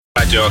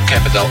радио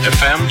Capital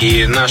FM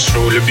и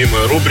нашу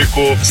любимую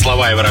рубрику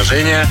 «Слова и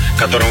выражения»,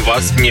 которым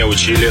вас не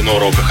учили на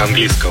уроках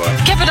английского.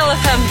 Capital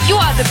FM, you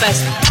are the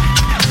best.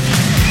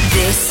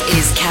 This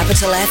is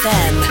Capital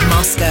FM,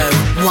 Moscow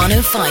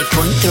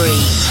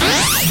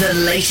 105.3. The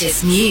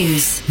latest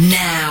news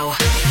now.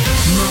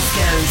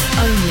 Moscow's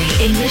only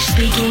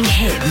English-speaking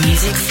hit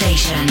music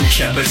station.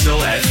 Capital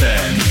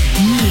FM.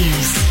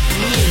 News.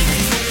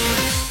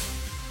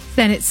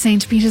 Zenit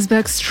St.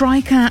 Petersburg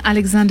striker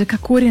Alexander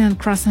Kokorin and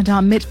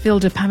Krasnodar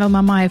midfielder Pavel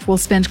Mamayev will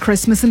spend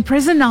Christmas in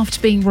prison after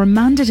being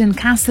remanded in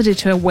custody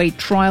to await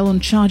trial on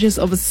charges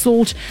of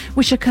assault,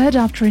 which occurred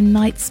after a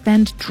night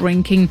spent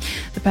drinking.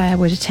 The pair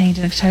were detained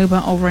in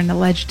October over an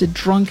alleged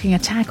drunken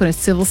attack on a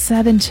civil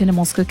servant in a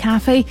Moscow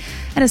cafe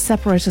and a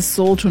separate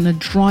assault on a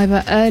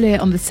driver earlier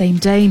on the same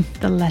day,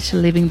 the latter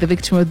leaving the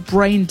victim with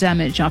brain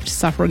damage after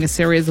suffering a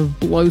series of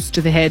blows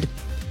to the head.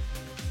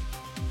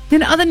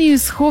 In other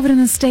news,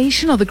 Khovrina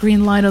station of the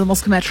Green Line of the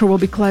Moscow Metro will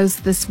be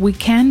closed this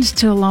weekend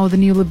to allow the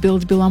newly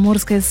built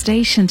Belomorskaya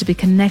station to be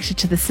connected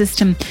to the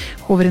system.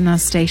 Khovrina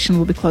station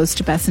will be closed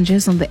to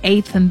passengers on the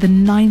 8th and the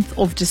 9th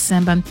of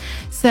December.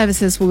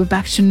 Services will be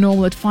back to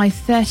normal at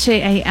 5:30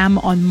 a.m.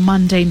 on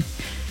Monday.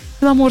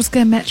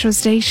 Belomorskaya metro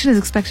station is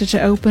expected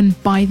to open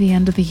by the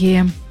end of the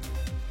year.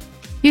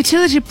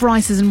 Utility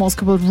prices in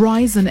Moscow will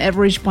rise on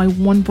average by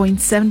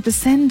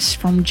 1.7%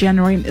 from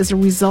January as a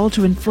result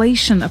of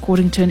inflation,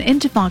 according to an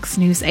Interfax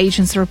news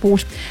agency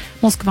report.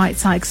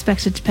 Moscovites are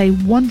expected to pay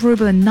 1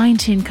 ruble and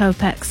 19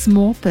 kopecks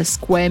more per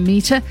square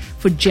metre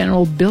for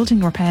general building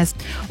repairs.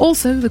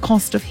 Also, the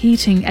cost of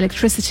heating,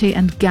 electricity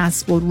and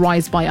gas will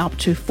rise by up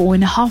to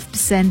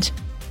 4.5%.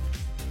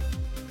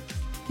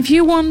 If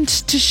you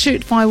want to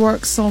shoot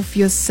fireworks off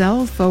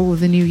yourself over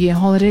the New Year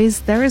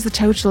holidays, there is a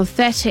total of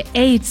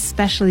 38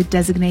 specially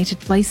designated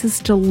places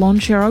to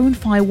launch your own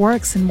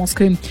fireworks in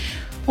Moscow.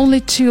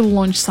 Only 2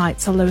 launch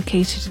sites are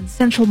located in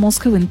central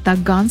Moscow in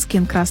Tagansk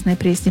and Krasnaya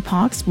Presnya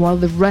parks, while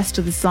the rest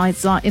of the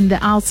sites are in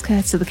the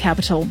outskirts of the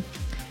capital.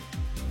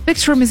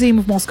 Victory Museum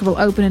of Moscow will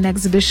open an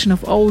exhibition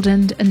of old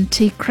and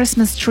antique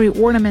Christmas tree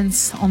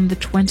ornaments on the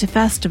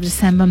 21st of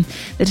December.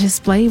 The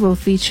display will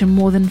feature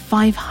more than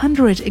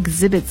 500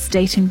 exhibits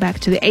dating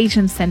back to the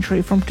 18th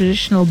century, from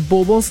traditional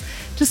baubles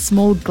to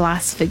small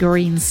glass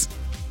figurines.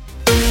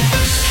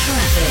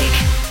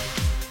 Traffic.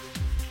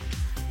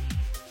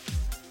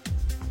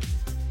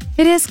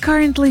 It is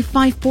currently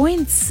 5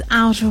 points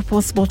out of a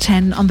possible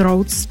 10 on the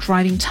roads.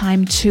 Driving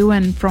time to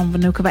and from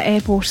Vnukovo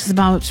Airport is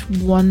about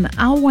 1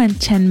 hour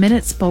and 10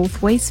 minutes both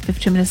ways,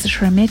 15 minutes to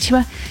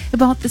Sheremetyevo.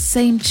 About the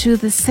same to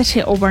the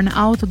city, over an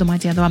hour to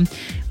Domodedovo.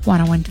 1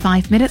 hour and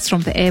 5 minutes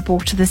from the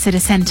airport to the city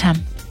centre.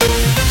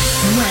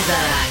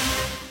 Weather.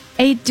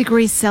 8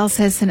 degrees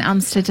Celsius in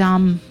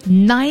Amsterdam,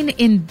 9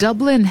 in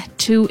Dublin,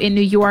 2 in New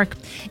York.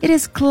 It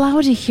is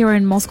cloudy here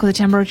in Moscow, the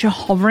temperature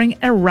hovering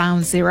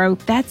around 0.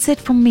 That's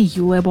it from me,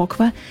 Yulia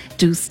Bokova.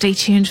 Do stay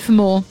tuned for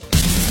more.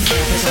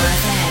 Capital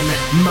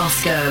FM,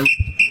 Moscow.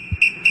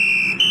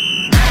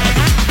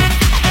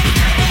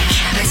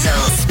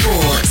 Capital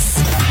Sports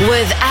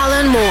with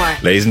Alan Moore.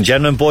 Ladies and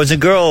gentlemen, boys and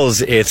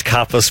girls, it's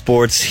Capital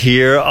Sports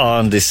here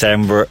on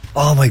December.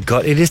 Oh my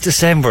God, it is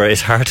December.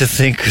 It's hard to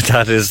think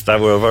that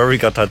we've already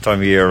got that time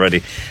of year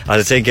already. As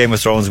I say, Game of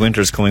Thrones, winter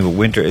is coming, but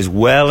winter is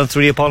well and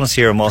truly upon us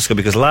here in Moscow,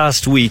 because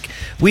last week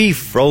we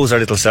froze our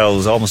little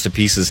selves almost to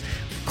pieces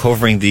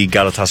covering the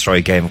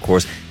Galatasaray game, of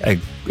course. A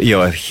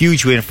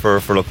huge win for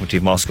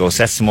Lokomotiv Moscow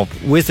sets them up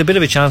with a bit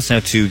of a chance now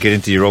to get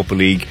into the Europa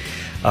League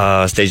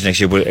stage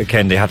next year, but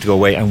again they have to go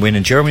away and win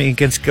in Germany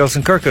against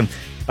Gelsenkirchen.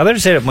 I better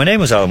say that my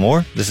name is Alan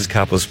Moore. This is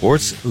Capital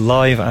Sports,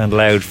 live and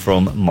loud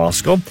from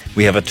Moscow.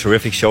 We have a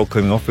terrific show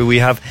coming up. We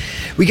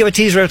gave a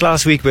teaser out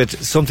last week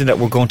with something that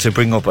we're going to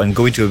bring up and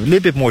go into a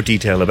little bit more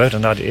detail about,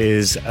 and that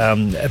is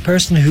a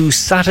person who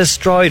stood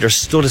astride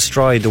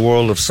the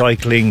world of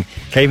cycling,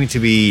 claiming to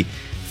be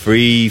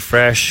free,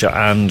 fresh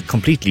and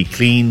completely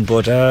clean,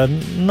 but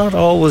not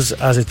always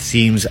as it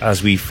seems,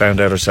 as we found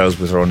out ourselves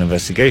with our own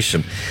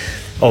investigation.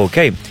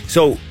 Okay,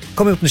 so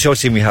coming up in the show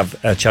today, we have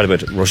a chat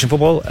about Russian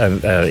football,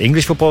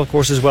 English football, of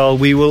course, as well.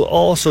 We will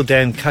also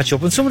then catch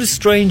up on some of the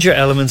stranger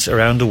elements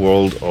around the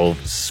world of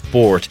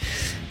sport.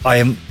 I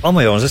am on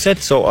my own, as I said,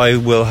 so I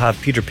will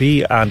have Peter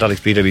P and Alex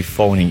B. They'll be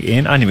phoning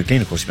in. Andy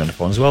McLean, of course, will be on the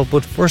phone as well.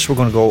 But first, we're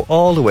going to go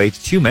all the way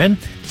to 2 men,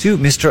 to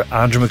Mr.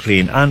 Andrew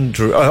McLean.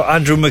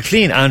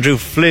 Andrew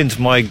Flint,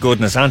 my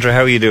goodness. Andrew,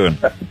 how are you doing?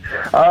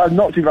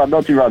 Not too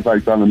bad,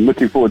 thanks, Alan.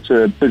 Looking forward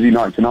to a busy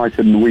night tonight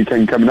and the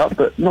weekend coming up,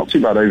 but not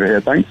too bad over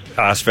here, thanks.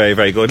 That's very,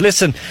 very good.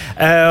 Listen,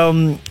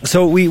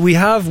 so we've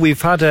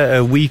had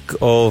a week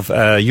of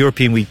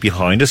European week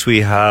behind us.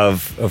 We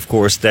have, of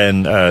course,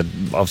 then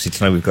obviously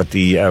tonight we've got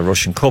the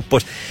Russian Cup.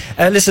 But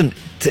listen,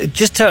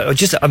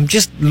 I'm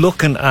just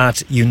looking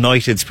at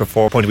United's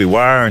performance, point of view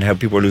and how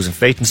people are losing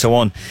faith and so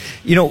on.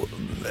 You know,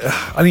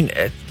 I mean,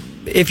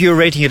 if you're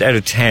rating it out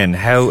of 10,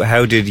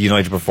 how did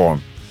United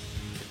perform?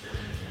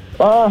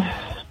 I'll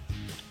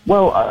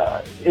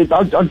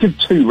give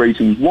 2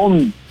 reasons.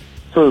 One,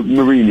 for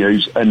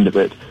Mourinho's end of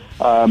it,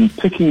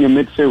 picking a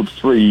midfield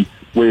 3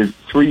 with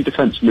 3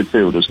 defensive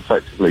midfielders,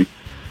 effectively.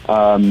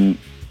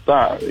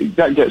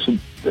 That gets,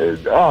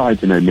 I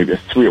don't know, maybe a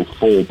 3 or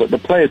 4, but the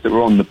players that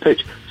were on the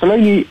pitch,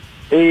 Fellaini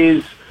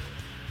is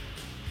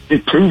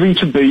proving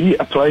to be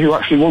a player who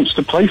actually wants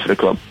to play for the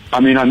club.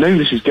 I mean, I know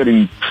this is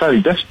getting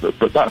fairly desperate,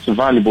 but that's a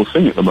valuable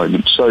thing at the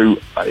moment. So,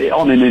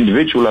 on an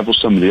individual level,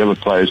 some of the other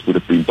players would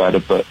have been better,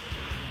 but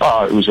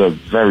it was a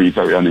very,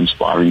 very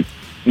uninspiring,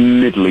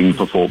 middling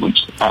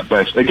performance at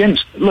best.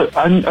 Look,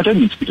 I don't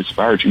need to be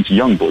disparaging to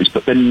young boys,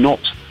 but they're not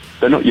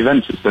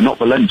Juventus, they're not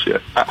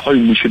Valencia. At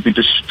home, we should be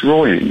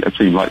destroying a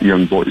team like the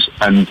young boys,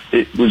 and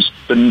it was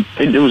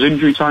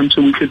injury time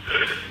till we could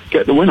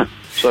get the winner.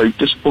 So,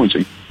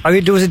 disappointing. I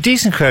mean, there was a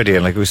decent crowd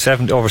in, like it was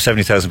over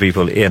 70,000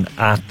 people in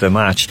at the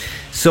match.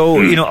 So,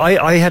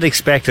 I had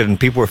expected, and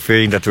people were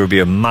fearing that there would be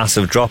a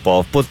massive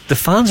drop-off, but the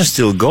fans are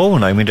still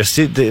going. I mean, they're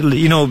still,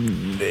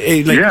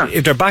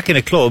 if they're back in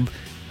a club,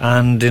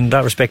 and in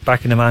that respect,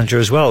 back in the manager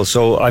as well.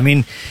 So, I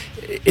mean,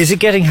 is it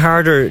getting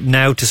harder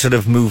now to sort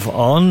of move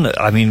on?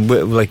 I mean,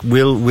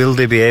 will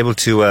they be able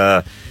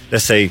to,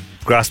 let's say,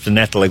 grasp the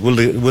nettle? Like, will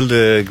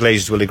the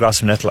Glazers, will they grasp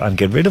the nettle and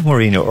get rid of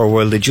Mourinho, or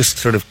will they just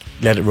sort of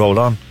let it roll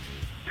on?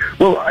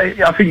 Well,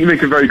 I think you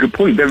make a very good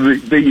point.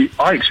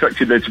 I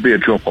expected there to be a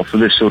drop-off for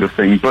this sort of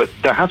thing, but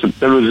there hasn't.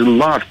 There is a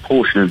large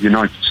portion of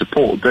United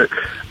support that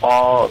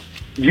are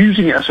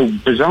using it as a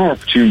bizarre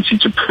opportunity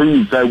to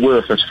prove their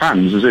worth as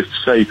fans, as if to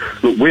say,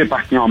 look, we're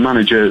backing our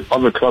manager,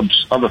 other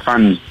clubs, other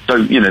fans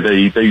don't,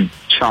 they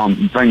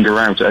chant Wenger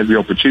out at every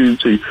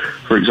opportunity,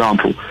 for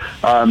example.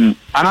 And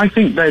I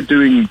think they're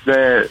doing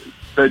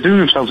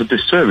themselves a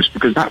disservice,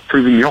 because that's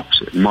proving the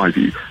opposite, in my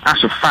view.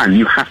 As a fan,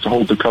 you have to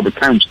hold the club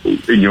accountable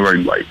in your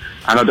own way,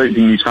 and I don't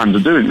think these fans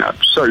are doing that.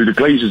 So the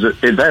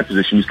Glazers, in their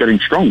position, is getting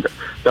stronger.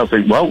 They'll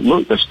think, well,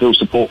 look, there's still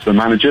support for the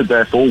manager,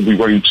 therefore we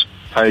won't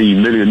pay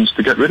millions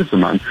to get rid of the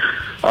man.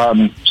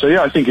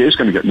 I think it is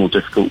going to get more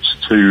difficult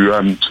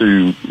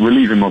to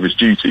relieve him of his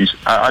duties.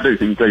 I don't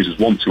think Glazers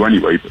want to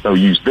anyway, but they'll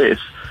use this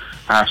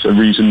as a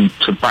reason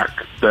to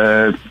back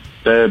their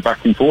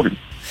backing for him.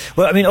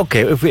 Well, I mean,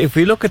 okay, if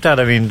we look at that,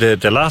 I mean,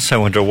 the last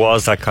time when there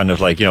was that kind of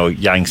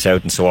yanks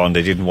out and so on,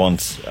 they didn't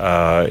want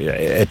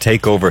a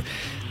takeover.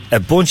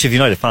 A bunch of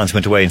United fans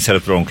went away and set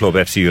up their own club,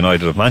 FC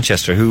United of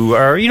Manchester, who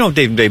are,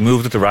 they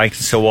moved up the ranks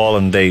and so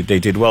on, and they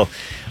did well.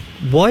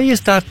 Why is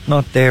that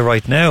not there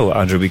right now,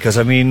 Andrew? Because,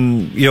 I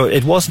mean,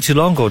 it wasn't too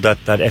long ago that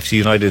FC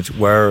United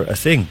were a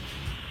thing.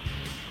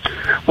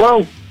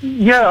 Well,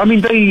 yeah, I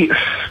mean, the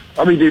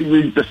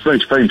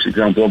most famous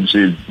example,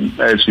 obviously, is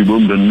AFC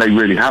Wimbledon. They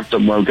really have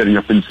done well getting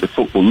up into the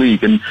Football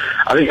League. And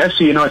I think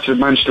FC United of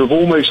Manchester have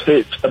almost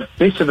hit a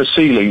bit of a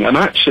ceiling. And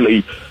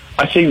actually,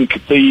 I think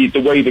the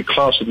way the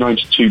class of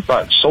 92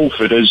 backed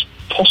Salford has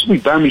possibly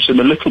damaged them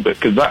a little bit,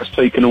 because that's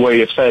taken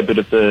away a fair bit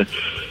of the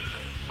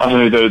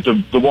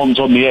ones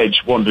on the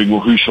edge wondering,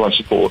 well, who shall I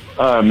support?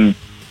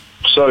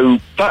 So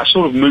that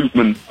sort of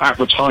movement at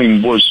the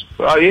time was,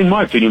 in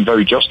my opinion,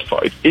 very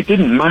justified. It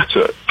didn't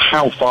matter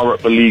how far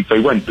up the league they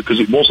went, because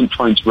it wasn't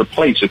trying to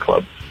replace a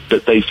club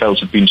that they felt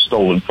had been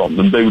stolen from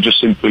them. They were just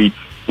simply,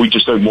 we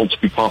just don't want to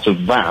be part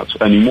of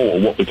that anymore,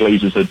 what the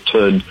Glazers had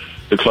turned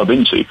the club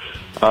into.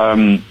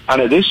 And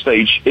at this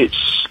stage,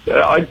 it's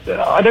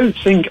I don't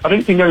think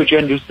their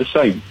agenda is the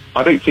same.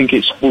 I don't think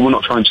it's, well, we're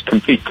not trying to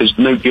compete, because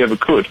nobody ever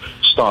could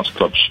start a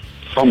club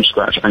from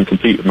scratch and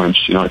compete with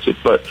Manchester United.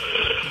 But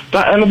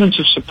that element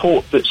of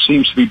support that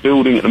seems to be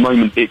building at the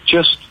moment, it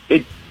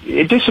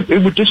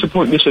would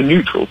disappoint me as a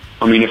neutral.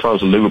 I mean, if I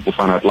was a Liverpool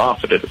fan, I'd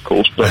laugh at it, of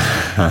course. But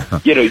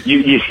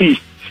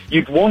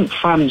you'd want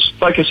fans,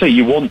 like I say,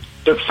 you want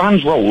the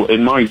fans' role,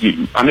 in my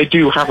view, and they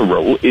do have a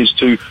role, is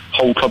to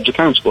hold clubs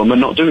accountable, and they're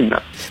not doing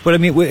that. Well, I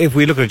mean, if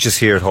we look at it just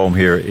here at home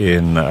here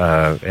in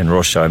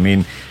Russia, I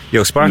mean,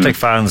 Spartak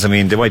fans, I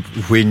mean, they might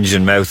whinge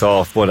and mouth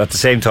off, but at the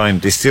same time,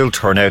 they still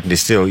turn out and they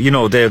still,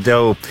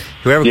 they'll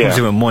whoever comes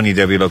in with money,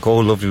 they'll be like, oh,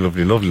 lovely,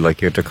 lovely, lovely. Like,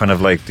 they're kind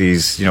of like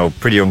these,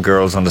 pretty young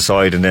girls on the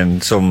side, and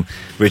then some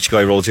rich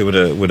guy rolls in with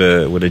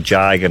a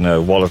jag and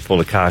a wallet full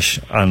of cash,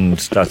 and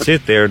that's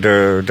it.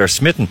 They're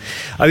smitten.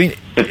 I mean,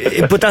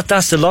 but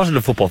that's a lot of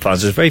the football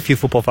fans. There's very few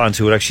football fans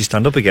who would actually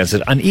stand up against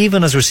it. And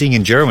even as we're seeing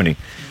in Germany,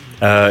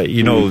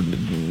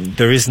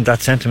 there isn't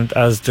that sentiment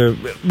as there.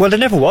 Well, there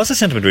never was a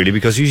sentiment really,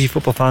 because usually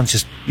football fans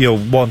just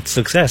want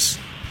success.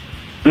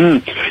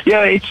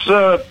 Yeah, it's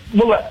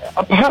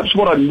perhaps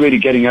what I'm really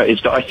getting at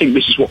is that I think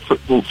this is what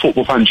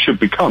football fans should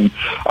become.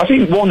 I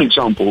think one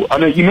example, I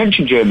know you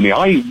mentioned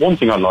Germany. One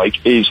thing I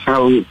like is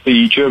how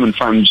the German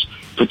fans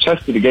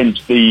protested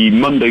against the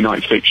Monday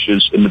night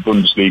fixtures in the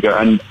Bundesliga,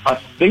 and I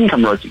think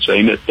I'm right in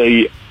saying that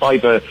they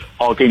either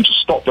are going to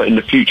stop that in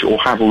the future or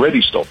have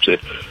already stopped it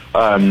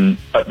in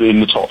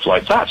the top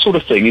flight. That sort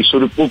of thing is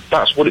sort of, well,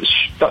 that's what it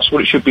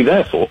should be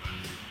there for.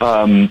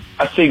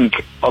 I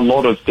think a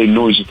lot of the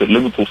noises that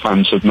Liverpool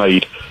fans have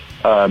made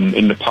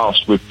in the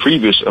past with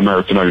previous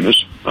American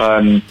owners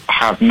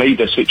have made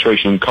their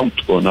situation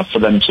uncomfortable enough for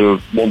them to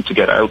want to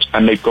get out,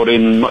 and they've got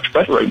in much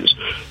better owners.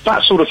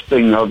 That sort of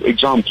thing are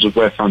examples of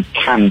where fans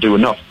can do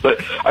enough.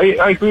 But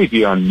I agree with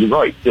you, Anne. You're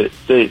right.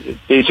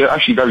 It's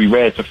actually very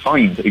rare to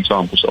find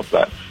examples of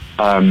that.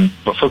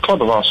 But for a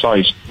club of our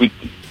size,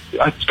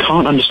 I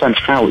can't understand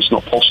how it's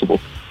not possible.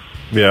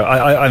 Yeah,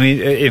 I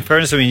mean, in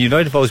fairness, I mean,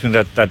 United have always been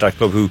that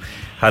club who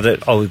had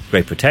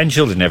great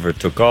potential. They never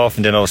took off,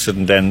 and then all of a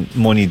sudden, then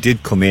money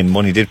did come in,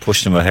 money did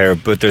push them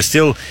ahead. But there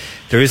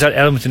is that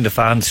element in the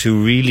fans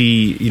who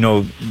really,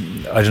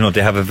 I don't know,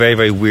 they have a very,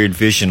 very weird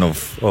vision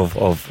of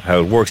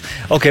how it works.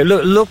 Okay,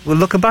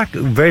 looking back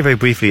very, very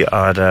briefly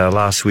at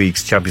last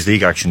week's Champions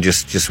League action,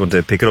 just want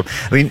to pick it up.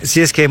 I mean,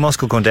 CSKA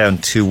Moscow gone down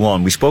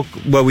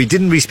 2-1. We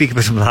didn't really speak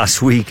about them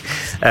last week,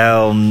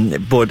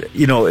 but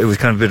it was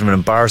kind of a bit of an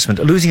embarrassment.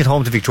 Losing at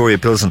home to Victoria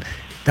Pilsen,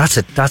 that's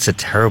a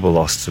terrible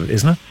loss,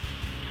 isn't it?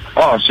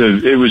 Oh, so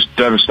it was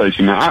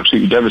devastating,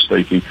 absolutely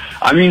devastating.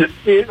 I mean,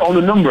 on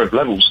a number of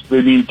levels.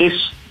 I mean, this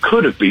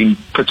could have been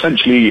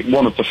potentially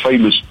one of the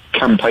famous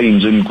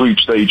campaigns in group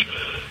stage,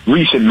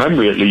 recent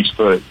memory at least,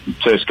 for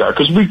CSKA,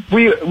 because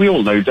we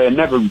all know they're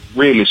never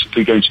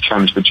realistically going to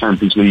challenge the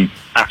Champions League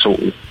at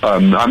all.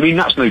 I mean,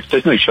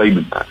 there's no shame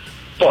in that.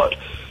 But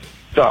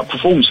that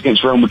performance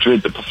against Real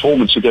Madrid, the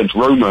performance against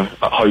Roma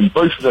at home,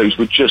 both of those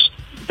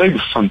they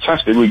were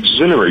fantastic. They were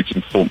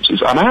exhilarating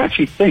performances. And I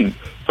actually think,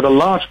 for the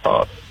large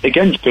part,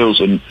 against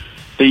Pilsen,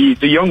 the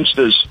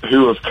youngsters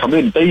who have come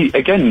in, they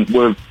again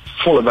were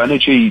full of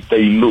energy.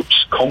 They looked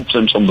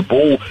confident on the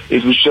ball.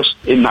 It was just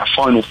in that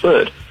final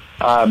third.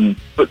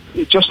 But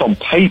just on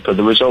paper,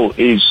 the result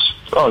is,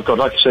 oh God,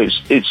 like I say,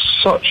 it's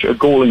such a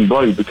galling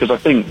blow, because I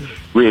think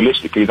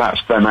realistically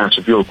that's them out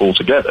of Europe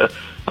altogether.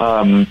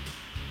 And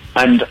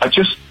it's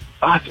just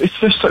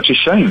such a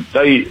shame.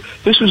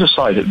 This was a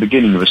side at the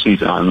beginning of the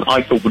season and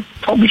I thought would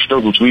probably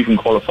struggle to even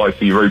qualify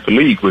for Europa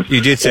League.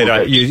 You did say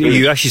that.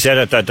 You actually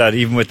said that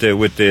even with the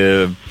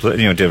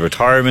the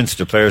retirements,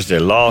 the players they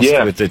lost,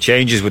 with the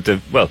changes, with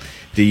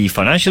the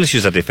financial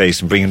issues that they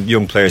faced, and bringing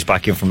young players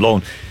back in from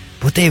loan,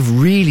 but they've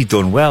really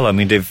done well. I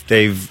mean, they've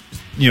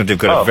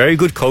got a very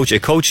good coach, a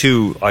coach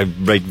who I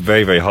rate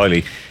very, very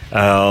highly.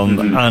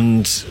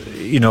 And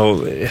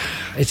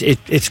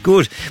it's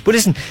good. But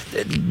listen,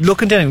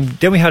 looking down,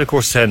 then we had, of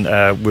course, we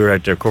were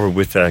out there covered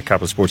with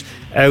Capital Sports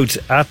out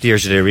at the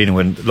Ergide Arena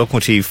when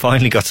Lokomotiv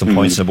finally got some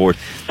points on the board.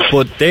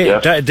 But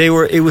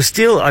it was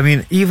still, I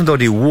mean, even though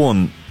they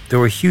won, there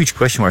were huge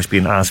question marks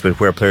being asked about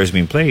where players are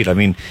being played. I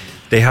mean,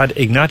 they had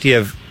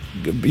Ignatiev,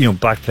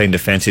 back playing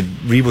defence,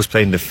 Ribos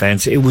playing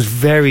defence. It was a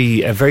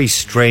very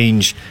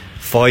strange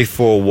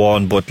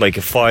 5-4-1, but like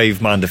a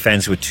 5-man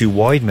defence with 2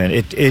 wide men.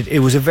 It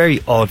was a very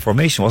odd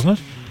formation, wasn't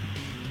it?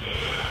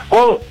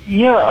 Well,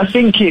 yeah, I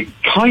think it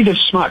kind of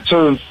smacked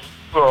of,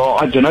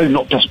 I don't know,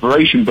 not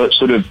desperation, but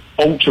sort of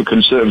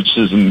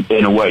ultra-conservatism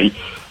in a way.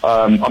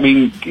 I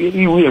mean,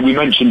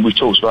 we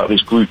talked about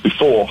this group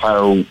before,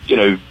 how,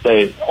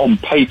 on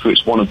paper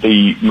it's one of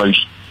the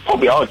most,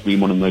 probably arguably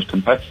one of the most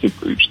competitive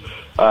groups.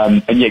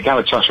 And yet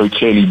Galatasaray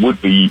clearly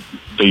would be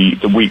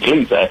the weak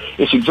link there.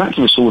 It's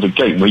exactly the sort of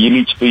game where you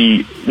need to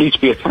be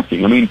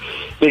attacking. I mean,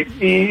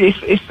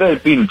 if there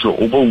had been a draw,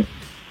 well,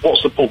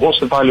 what's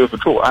the value of a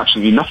draw?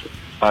 Absolutely nothing.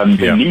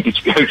 They needed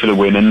to go for the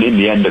win, and in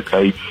the end,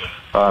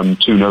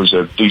 2-0 is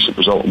a decent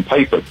result on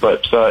paper.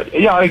 But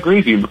I agree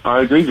with you.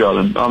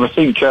 Alan. I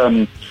think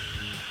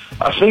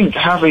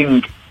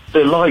having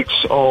the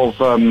likes of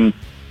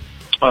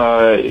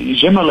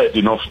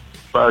Zhemaletdinov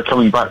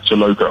coming back to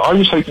Loco, I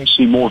was hoping to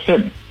see more of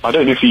him. I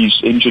don't know if he's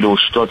injured or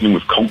struggling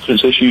with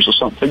confidence issues or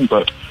something,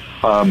 but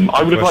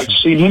I would have liked to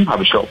see him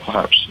have a shot,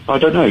 perhaps. I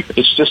don't know.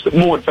 It's just that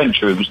more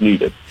adventure was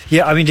needed.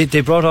 Yeah, I mean,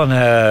 they brought on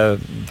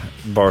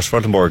Boris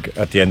Frottenborg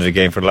at the end of the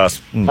game for the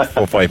last 4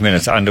 or 5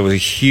 minutes, and there was a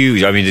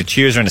huge, I mean, the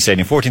cheers are in the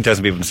stadium,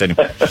 14,000 people in the stadium,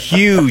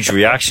 huge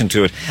reaction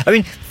to it. I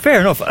mean, fair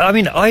enough. I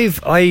mean,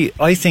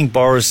 I think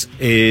Boris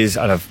is,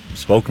 and I've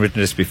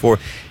written this before,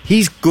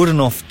 he's good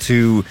enough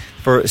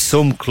for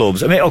some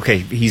clubs. I mean, okay,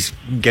 he's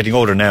getting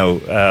older now,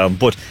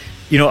 but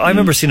I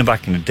remember seeing him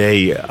back in the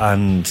day,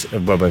 and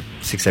about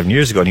 6-7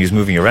 years ago, and he was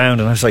moving around,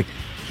 and I was like,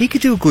 he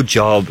could do a good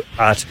job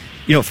at,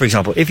 for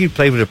example, if he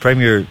played with a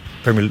Premier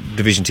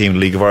Division team in the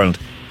League of Ireland,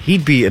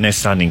 he'd be an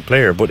outstanding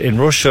player. But in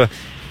Russia,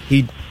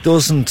 he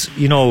doesn't,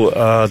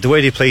 the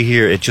way they play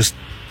here, it just,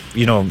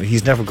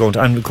 he's never going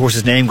to, and of course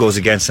his name goes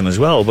against him as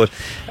well. But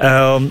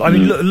I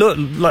mean, look,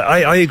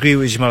 I agree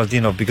with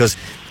Zhemaletdinov, because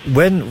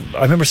when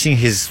I remember seeing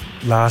his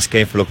last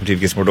game for Lokomotiv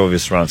against Mordovia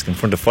Saransk in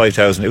front of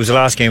 5,000, it was the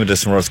last game of the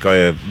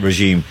Samorskaya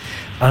regime,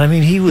 and I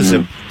mean, he was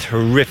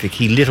terrific.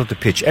 He lit up the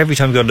pitch every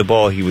time he got on the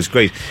ball. He was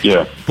great.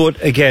 Yeah.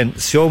 But again,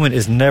 Siomen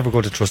is never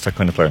going to trust that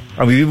kind of player.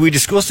 I mean, we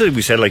discussed it.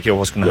 We said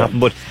what's going to happen,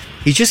 but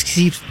he just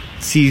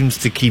seems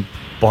to keep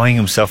buying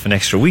himself an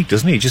extra week,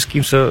 doesn't he? He just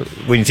keeps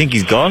when you think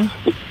he's gone,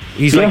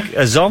 he's like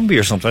a zombie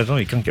or something. I don't know.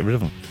 You can't get rid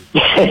of him.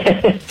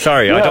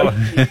 Sorry, I don't.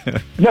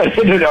 No.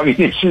 I mean,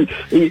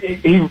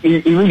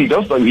 he really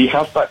does, though. He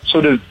has that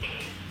sort of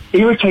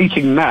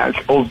irritating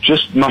knack of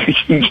just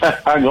managing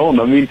to hang on.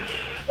 I mean,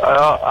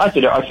 I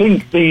don't know. I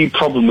think the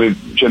problem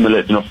with Gemma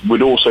Litvinov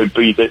would also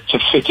be that to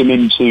fit him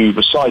into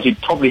the side,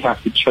 he'd probably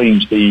have to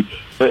change the.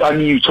 I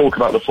mean, you talk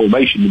about the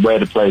formation, where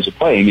the players are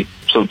playing, it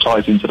sort of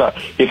ties into that.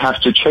 He'd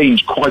have to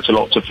change quite a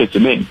lot to fit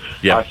him in.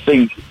 Yeah. I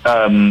think,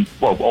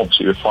 well,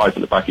 obviously with 5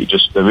 at the back,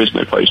 there is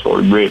no place for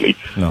him, really,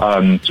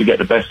 to get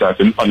the best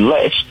out of him,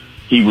 unless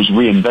he was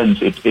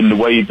reinvented in the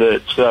way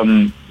that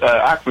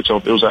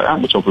Akhmatov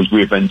was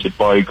reinvented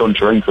by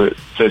Goncharenko at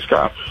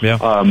CSKA.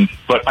 Yeah.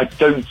 But I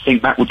don't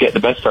think that would get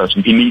the best out of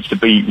him. He needs to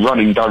be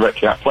running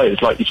directly at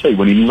players, like you say,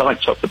 when he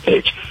lights up the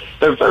pitch.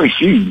 There are very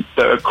few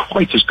that are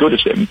quite as good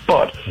as him,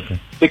 but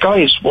the guy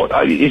is,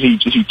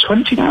 is he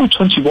 20 now,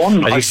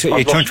 21?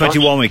 He turned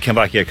 21 when he came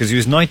back, yeah, because he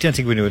was 19, I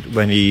think,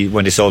 when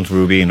they sold him to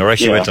Rubin, or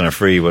actually went on a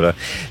free. But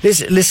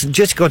listen,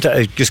 just go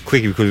to, just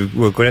quickly, because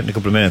we're going out in a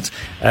couple of minutes.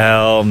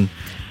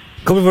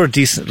 Couple of other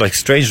decent, like,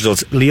 strange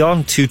results.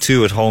 Lyon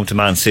 2-2 at home to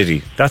Man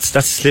City. That's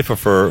a slipper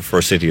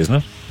for City, isn't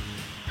it?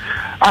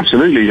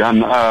 Absolutely,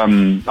 and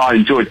I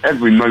enjoyed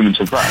every moment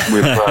of that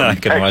with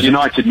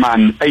ex-United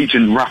man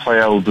agent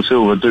Rafael da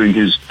Silva doing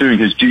his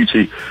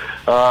duty.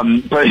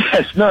 But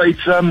yes, no,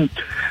 it's Lyon.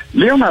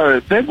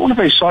 They're one of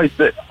those sides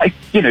that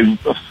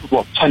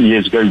 10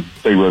 years ago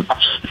they were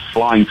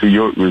flying through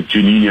Europe with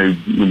Juninho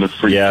with the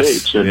free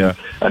kicks and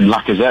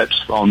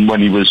Lacazette on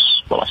when he was.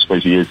 Well, I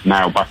suppose he is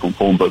now back on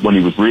form, but when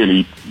he was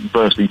really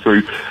bursting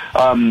through.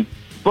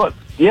 But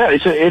yeah,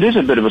 it is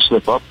a bit of a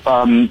slip up.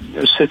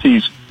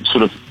 City's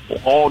sort of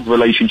odd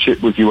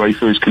relationship with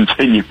UEFA is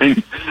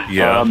continuing.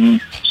 Yeah.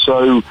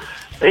 So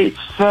it's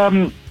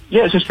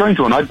it's a strange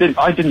one. I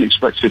didn't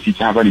expect City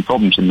to have any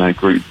problems in their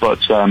group, but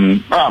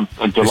I'm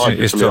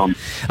delighted to Lyon.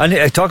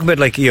 And talking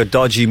about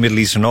dodgy Middle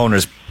Eastern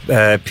owners,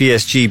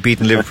 PSG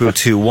beating Liverpool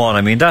 2-1.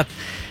 I mean that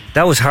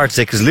was hard to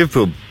say because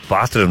Liverpool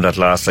battered them that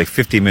last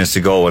 15 minutes to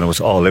go, and it was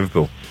all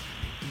Liverpool.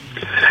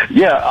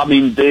 Yeah, I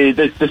mean the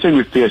thing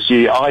with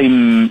PSG,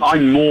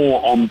 I'm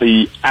more on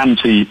the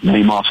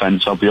anti-Neymar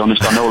fence. I'll be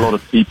honest. I know a lot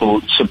of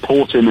people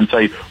support him and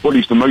say, well,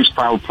 he's the most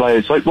fouled player.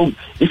 It's like, well,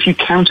 if you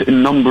count it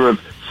in number of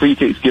free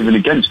kicks given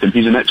against him,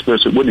 he's an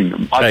expert at winning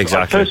them. I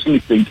personally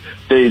think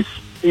there's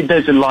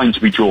a line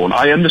to be drawn.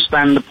 I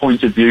understand the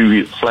point of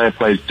view. Flair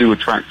players do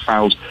attract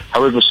fouls,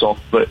 however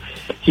soft, but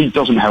he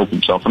doesn't help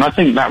himself. And I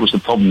think that was the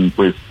problem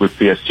with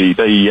PSG.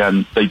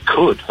 They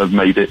could have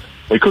made it.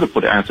 They could have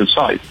put it out of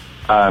sight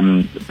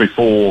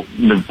before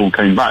Liverpool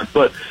came back.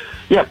 But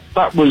yeah,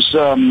 that was.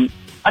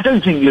 I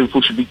don't think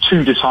Liverpool should be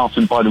too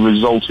disheartened by the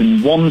result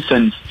in one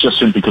sense, just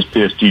simply because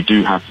PSG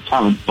do have the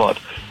talent. But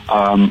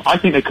I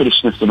think they could have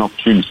sniffed an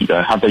opportunity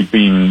there had they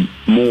been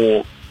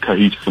more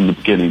cohesive from the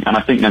beginning, and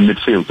I think their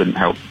midfield didn't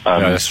help.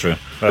 That's true.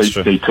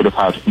 They could have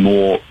had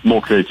more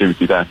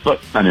creativity there. But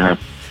anyway.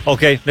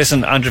 Okay,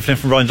 listen, Andrew Flynn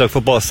from Ryan Dog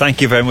Football,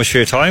 thank you very much for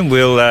your time.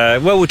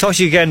 We'll talk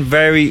to you again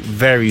very,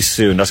 very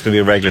soon. That's going to be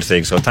a regular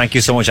thing. So thank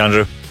you so much,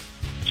 Andrew.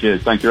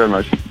 Cheers, thank you very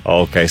much.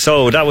 Okay,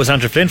 so that was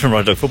Andrew Flynn from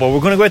Ryan Dog Football. We're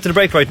going to go out to the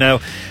break right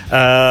now.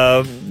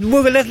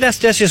 Let's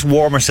just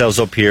warm ourselves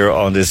up here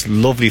on this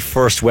lovely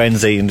first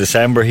Wednesday in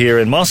December here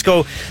in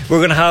Moscow. We're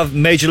going to have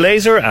Major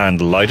Lazer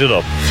and Light It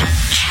Up.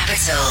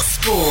 Capital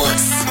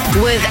Sports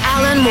with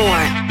Alan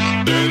Moore.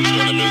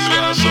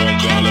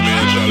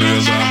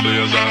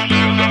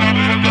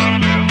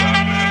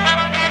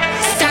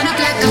 Stand up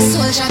like a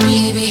soldier,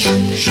 baby.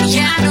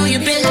 Yeah, I know you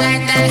built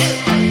like that.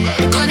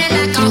 Gun it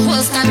like a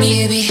holster,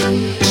 baby.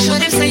 Show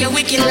them say you're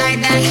wicked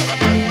like that.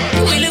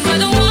 We live where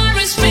the war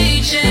is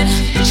raging,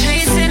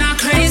 chasing our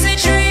crazy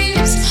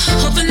dreams,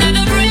 hoping that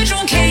the bridge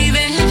won't cave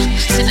in.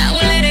 So now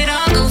we'll let it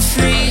all go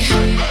free.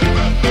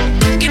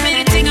 Give me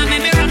the thing, I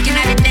made me rockin'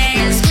 at the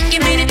dance.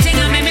 Give me the thing,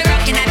 I made me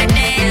rockin' at the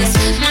dance.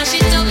 My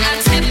shit don't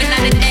like stepping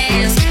at the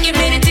dance. Give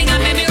me the thing, I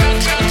made me rock.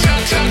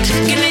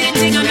 Give me the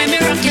thing, I made me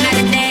rockin' at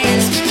the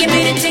dance. Give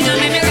me the thing, I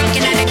made me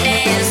rockin' at the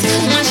dance.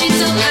 My shit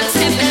don't like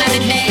stepping at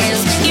the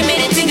dance. Give me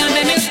the thing,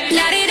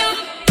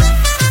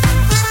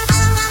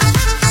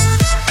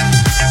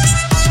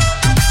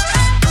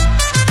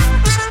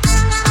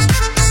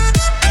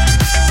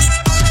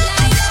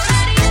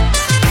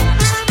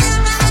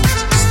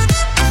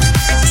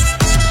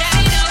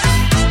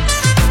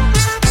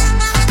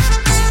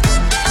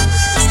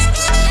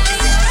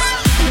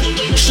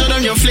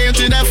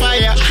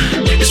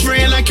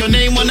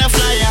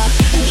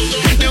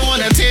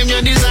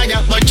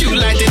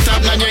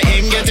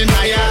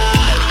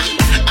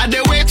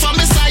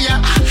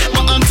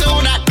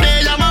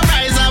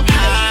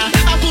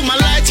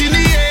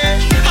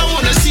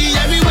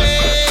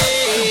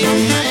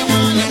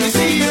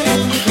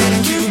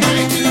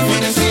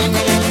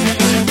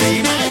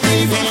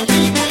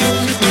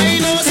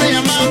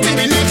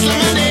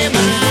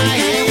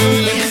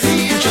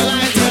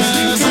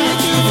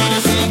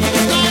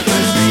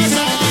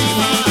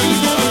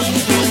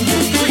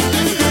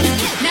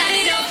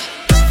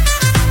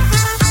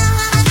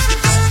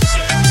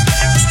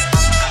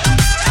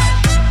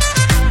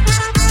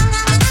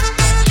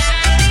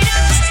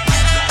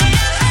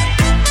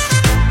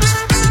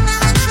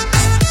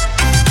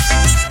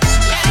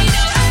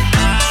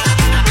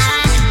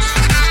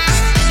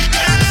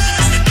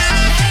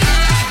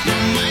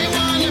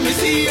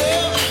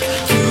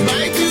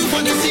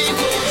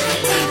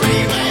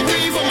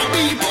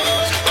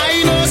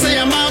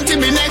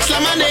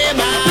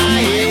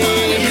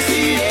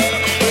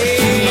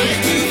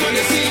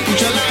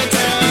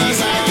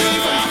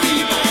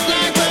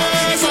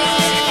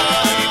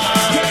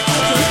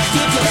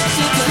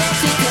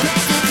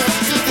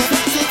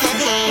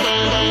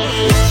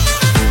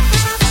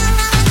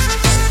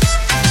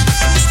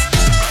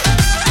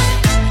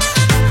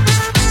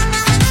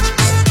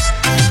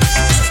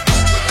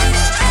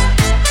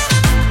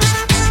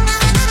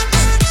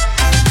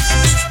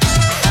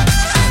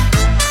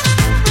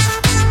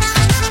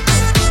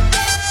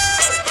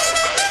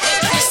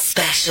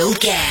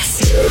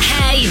 guest.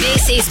 Hey,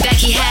 this is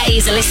Becky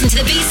Hayes. Listen to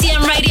the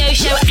BCM radio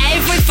show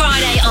every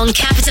Friday on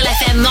Capital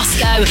FM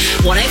Moscow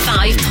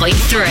 105.3.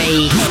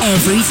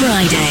 Every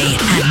Friday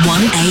at 1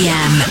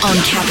 a.m. on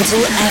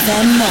Capital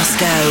FM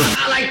Moscow.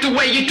 I like the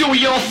way you do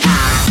your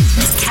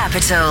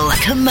Capital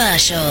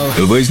Commercial.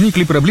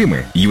 Возникли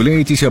проблемы?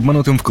 Являетесь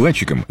обманутым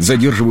вкладчиком?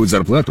 Задерживают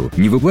зарплату?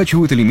 Не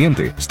выплачивают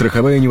алименты?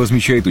 Страховая не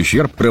возмещает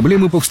ущерб?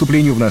 Проблемы по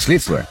вступлению в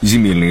наследство?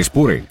 Земельные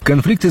споры?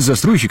 Конфликты с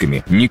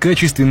застройщиками?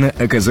 Некачественно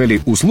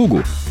оказали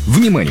услугу?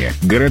 Внимание!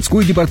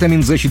 Городской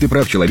департамент защиты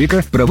прав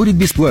человека проводит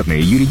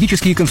бесплатные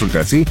юридические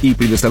консультации и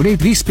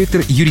предоставляет весь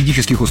спектр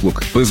юридических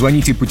услуг.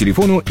 Позвоните по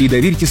телефону и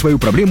доверьте свою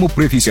проблему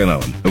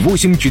профессионалам.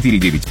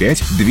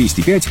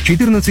 8-495-205-14-14.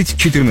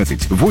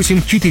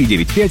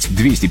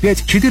 8-495-205-14-14.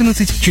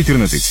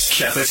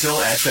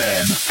 Capital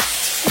FM.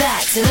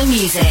 Back to the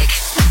music.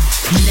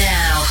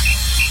 Now.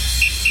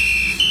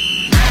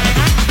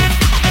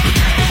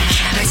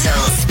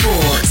 Capital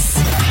Sports.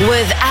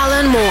 With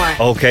Alan Moore.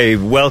 Okay,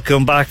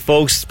 welcome back,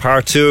 folks.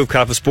 Part 2 of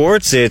Capital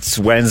Sports. It's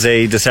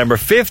Wednesday, December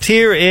 5th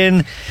here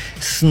in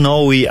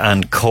snowy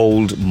and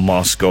cold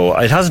Moscow.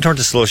 It hasn't turned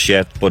to slush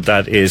yet, but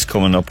that is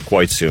coming up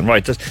quite soon.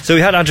 Right, so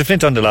we had Andrew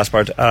Flint on the last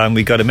part, and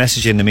we got a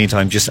message in the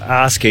meantime just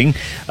asking,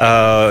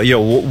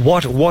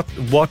 what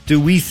do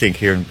we think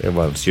here?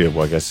 Well, it's you,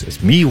 I guess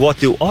it's me. What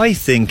do I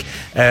think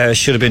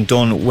should have been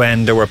done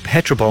when there were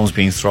petrol bombs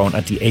being thrown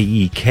at the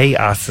AEK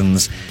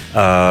Athens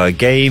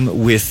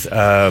game with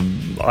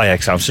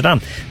Ajax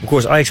Amsterdam? Of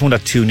course, Ajax won that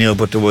 2-0,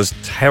 but there was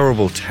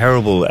terrible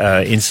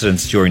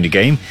incidents during the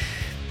game.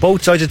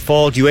 Both sides at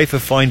fault. UEFA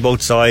fined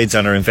both sides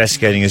and are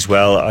investigating as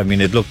well. I mean,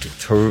 it looked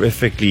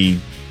terrifically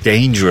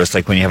dangerous,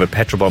 like when you have a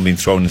petrol bomb being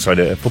thrown inside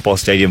a football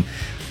stadium.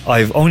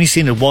 I've only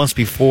seen it once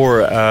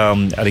before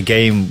at a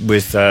game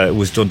with it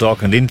was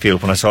Dundalk and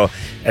Linfield, when I saw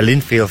a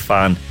Linfield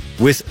fan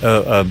with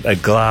a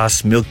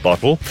glass milk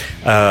bottle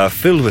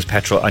filled with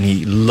petrol, and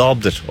he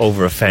lobbed it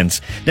over a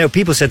fence. Now,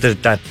 people said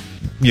that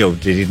they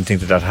didn't think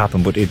that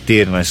happened, but it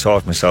did, and I saw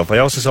it myself. I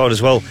also saw it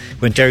as well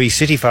when Derry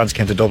City fans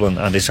came to Dublin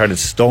and they started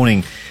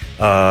stoning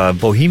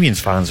Bohemians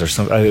fans or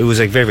something. It was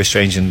like very, very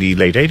strange in the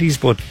late 80s,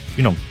 but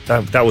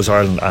that was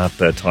Ireland at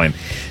the time.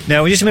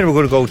 Now, in just a minute, we're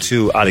going to go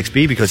to Alex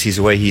B, because he's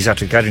away. He's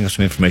after gathering us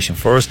some information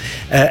for us.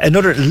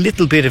 Another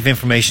little bit of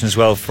information as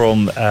well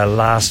from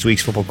last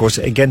week's football course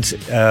against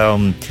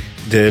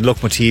the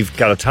Lokomotiv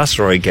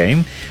Galatasaray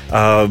game.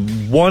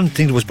 One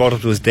thing that was brought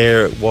up was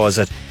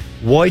that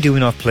why do we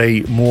not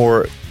play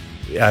more,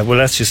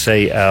 let's just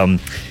say,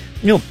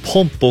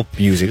 pump up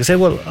music? I say,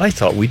 well, I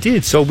thought we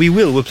did. So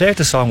we'll play out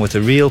the song with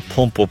a real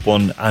pump up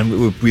one,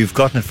 and we've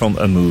gotten it from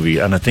a movie.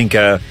 And I think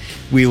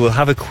we will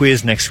have a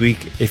quiz next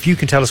week. If you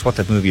can tell us what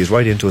that movie is,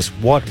 write into us.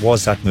 What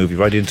was that movie?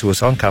 Write into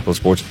us on Capital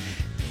Sports.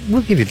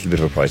 We'll give you a little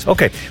bit of a prize.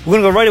 Okay, we're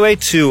going to go right away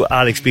to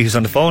Alex B, who's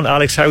on the phone.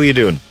 Alex, how are you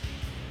doing?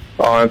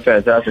 Oh, I'm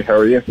fantastic. How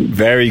are you?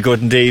 Very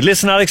good indeed.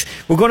 Listen, Alex,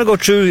 we're going to go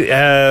through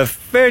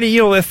fairly,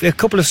 a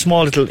couple of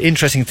small little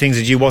interesting things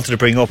that you wanted to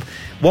bring up.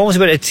 One was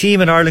about a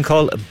team in Ireland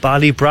called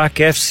Ballybrack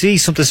FC.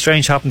 Something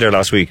strange happened there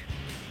last week.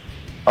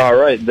 All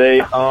right.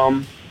 They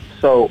for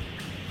all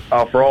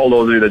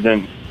those of you that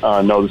didn't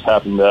know this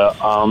happened,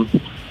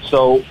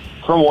 so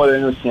from what I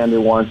understand, they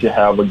wanted to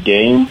have a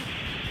game.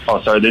 Oh,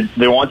 sorry.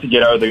 They wanted to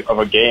get out of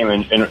a game,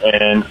 and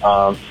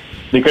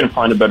they couldn't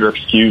find a better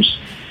excuse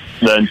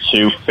than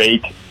to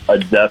fake a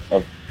death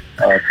of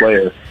a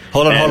player.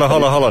 Hold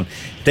on.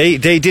 They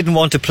didn't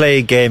want to play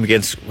a game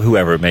against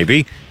whoever it may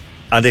be,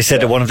 and they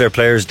said that one of their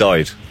players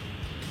died.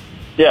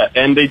 Yeah,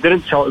 and they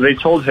didn't tell. They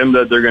told him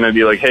that they're going to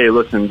be like, "Hey,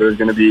 listen, we're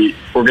going to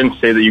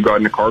say that you got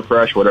in a car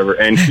crash, whatever."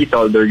 And he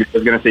thought they were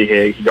going to say,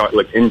 "Hey, he got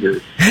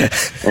injured."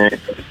 And,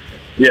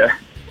 yeah.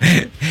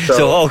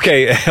 So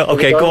okay,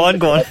 go on.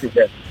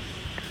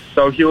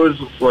 So he was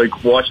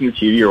watching the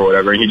TV or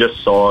whatever, and he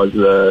just saw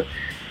a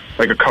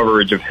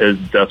coverage of his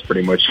death,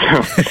 pretty much.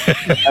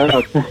 I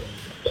don't know.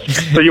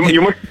 So you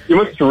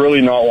must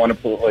really not want to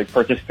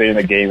participate in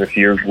a game if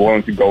you're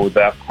willing to go with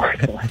that part.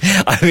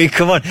 I mean,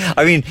 come on.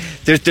 I mean,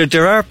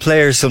 there are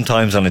players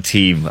sometimes on a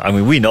team. I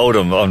mean, we know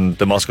them on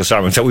the Moscow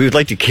Starmen, so we would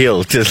like to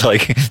kill, just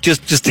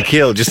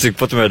to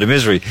put them out of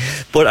misery.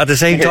 But at the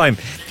same time,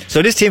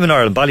 so this team in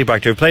Ireland,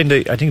 Ballybrack, they're playing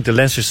I think the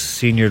Leinster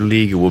Senior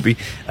League it will be,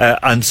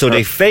 and so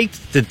they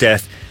faked the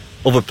death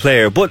of a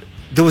player, but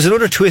there was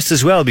another twist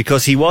as well,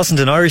 because he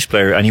wasn't an Irish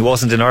player and he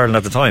wasn't in Ireland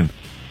at the time.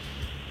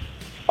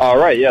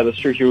 Right, yeah, that's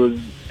true. He was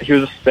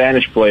a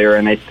Spanish player,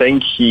 and I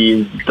think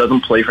he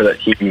doesn't play for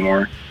that team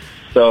anymore.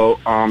 So,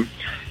 all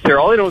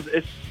I know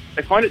is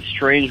I find it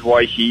strange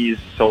why he's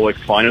so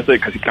fine with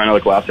it, because he kind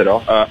of laughed it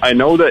off. I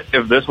know that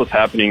if this was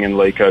happening in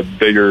a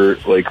bigger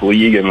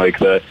league in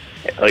the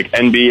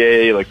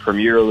NBA,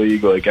 Premier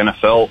League,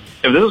 NFL,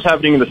 if this was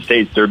happening in the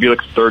States, there'd be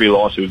 30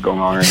 lawsuits going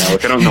on right now. I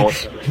don't know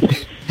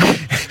what.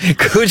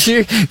 Could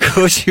you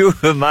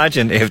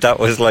imagine if that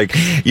was I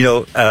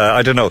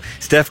don't know,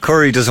 Steph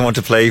Curry doesn't want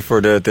to play for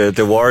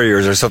the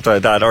Warriors or something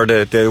like that, or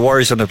the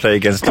Warriors want to play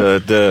against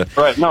the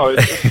right? No,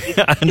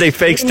 and they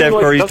fake Steph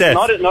Curry's death.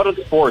 Not in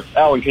sports,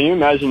 Alan. Can you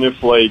imagine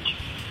if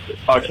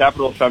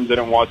Capital FM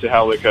didn't want to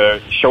have like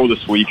a show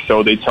this week,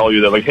 so they tell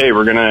you that like, hey,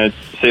 we're gonna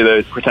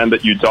pretend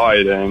that you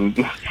died, and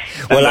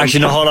well,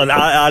 actually, no, hold on,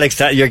 Alex,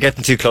 you're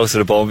getting too close to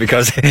the bone,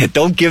 because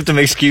don't give them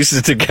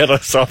excuses to get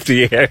us off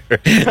the air.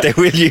 They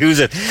will use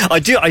it.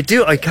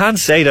 I can't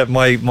say that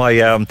my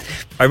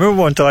I remember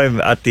one time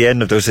at the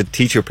end of, there was a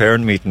teacher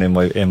parent meeting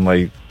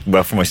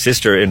for my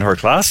sister in her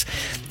class.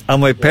 And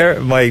my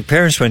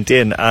parents went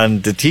in,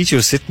 and the teacher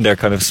was sitting there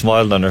kind of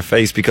smiling on her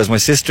face, because my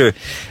sister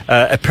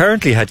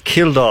apparently had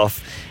killed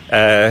off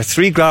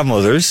 3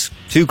 grandmothers,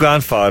 2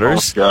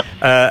 grandfathers,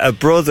 a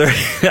brother.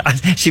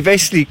 And she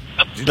basically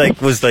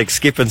was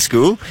skipping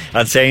school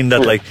and saying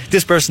that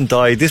this person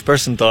died.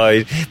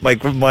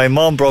 My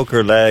mom broke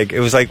her leg. It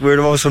was like, we're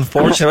the most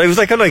unfortunate. It was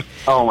like kind of like,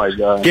 oh my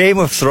God, Game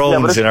of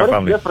Thrones in our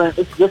family.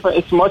 It's different.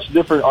 It's much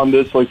different on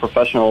this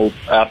professional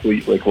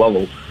athlete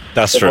level.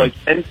 That's true.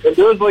 And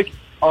there was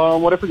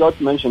what I forgot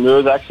to mention, there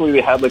was actually,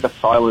 they had a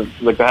silence,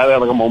 they had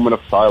a moment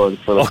of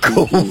silence for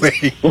go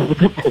away.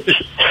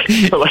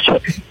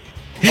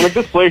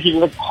 This player,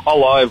 he's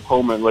alive,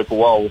 home, and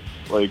wow,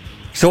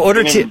 So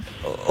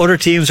other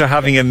teams are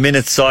having a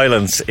minute's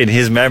silence in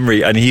his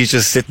memory, and he's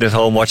just sitting at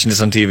home watching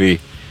this on TV.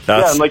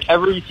 Yeah, and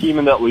every team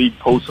in that league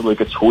posted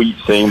a tweet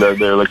saying that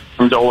they're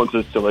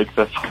condolences to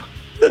the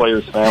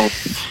players'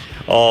 families.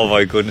 Oh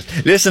my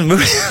goodness! Listen,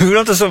 moving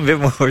on to something a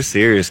bit more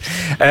serious.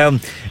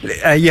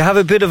 You have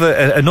a bit of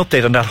an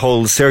update on that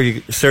whole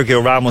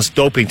Sergio Ramos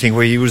doping thing,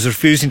 where he was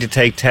refusing to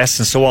take tests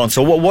and so on.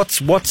 So what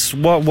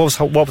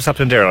was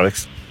happening there,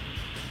 Alex?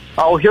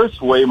 Oh, here's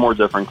way more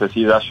different, because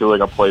he's actually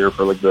a player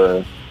for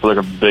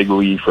a big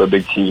league, for a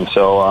big team.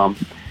 So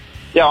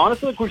yeah,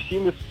 honestly, we've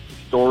seen this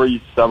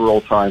story several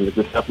times.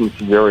 This happens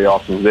very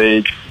often.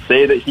 They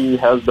say that he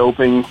has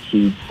doping.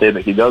 He say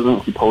that he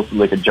doesn't. He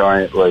posted a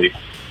giant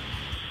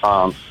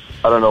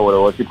I don't know what it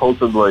was. He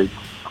posted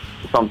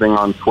something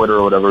on Twitter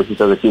or whatever. He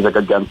said that he's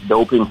against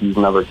doping. He would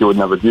never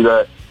do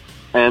that.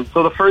 And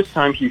so the first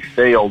time he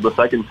failed. The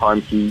second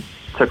time he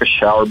took a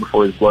shower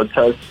before his blood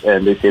test,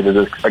 and they say that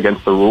it's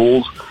against the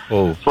rules.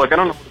 Oh. So I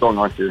don't know what's going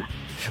on here.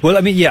 Well,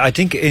 I mean, yeah, I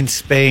think in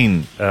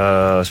Spain,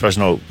 as far as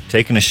I know,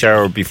 taking a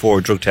shower before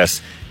a drug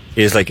test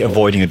is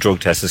avoiding a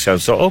drug test.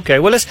 So okay,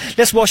 well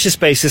let's watch the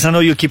spaces. I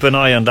know you'll keep an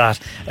eye on that.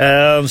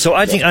 So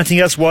anything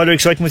else wilder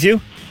exciting with you?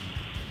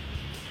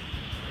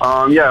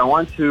 Yeah, I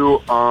want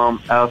to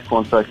ask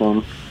 1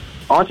 second.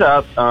 I want to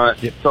ask,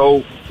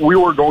 so we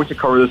were going to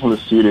cover this in the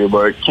studio,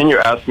 but can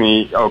you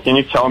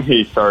tell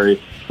me,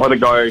 why the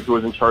guy who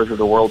was in charge of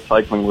the World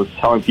Cycling was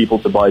telling people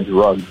to buy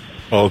drugs?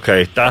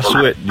 Okay, that's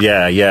it.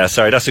 Yeah.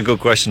 Sorry, that's a good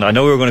question. I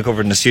know we were going to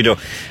cover it in the studio.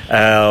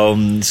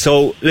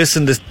 So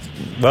listen,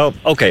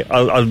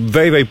 I'll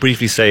very, very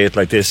briefly say it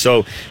like this.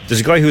 So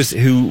there's a guy who was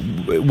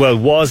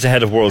the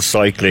head of World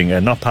Cycling,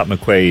 not Pat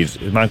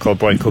McQuaid, a man called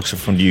Brian Cookson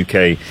from the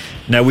UK.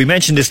 Now, we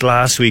mentioned this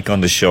last week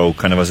on the show,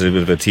 kind of as a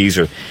bit of a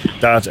teaser,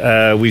 that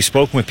we've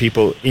spoken with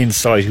people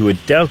inside who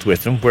had dealt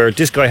with him, where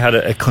this guy had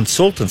a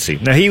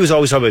consultancy. Now, he was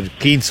always talking about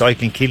clean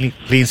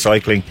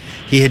cycling.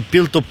 He had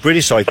built up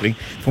British cycling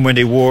from when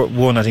they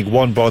won, I think,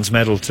 1 bronze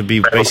medal to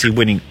be basically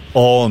winning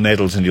all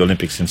medals in the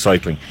Olympics in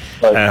cycling.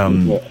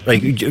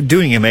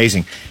 Doing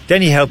amazing.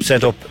 Then he helped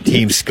set up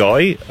Team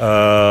Sky,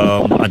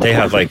 and they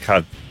have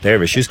had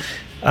their issues.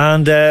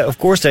 And of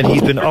course, then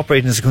he's been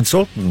operating as a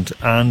consultant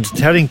and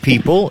telling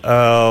people,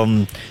 a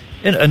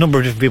number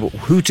of different people,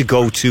 who to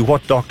go to,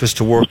 what doctors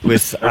to work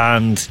with,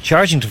 and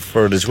charging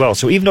for it as well.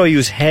 So even though he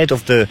was head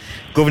of the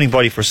governing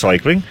body for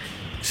cycling,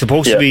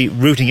 supposed to be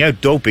rooting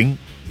out doping,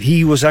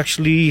 he was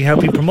actually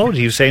helping promote it.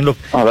 He was saying, look,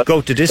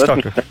 go to this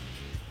doctor.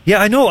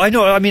 Yeah, I know.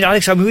 I mean,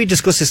 Alex, we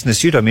discussed this in the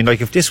studio. I mean,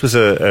 if this was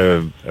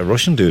a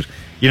Russian dude,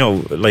 he'd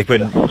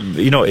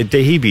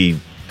be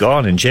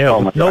gone in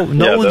jail. No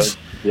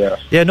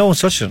one's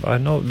such it. I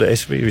know,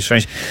 it's really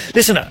strange.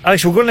 Listen,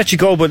 Alex, we're going to let you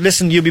go, but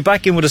listen, you'll be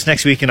back in with us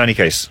next week in any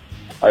case.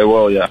 I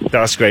will, yeah.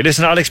 That's great.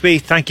 Listen, Alex B,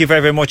 thank you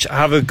very, very much.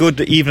 Have a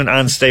good evening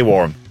and stay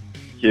warm.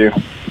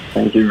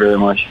 Thank you very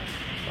much.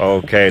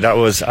 Okay, that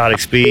was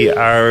Alex B.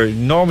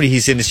 Normally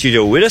he's in the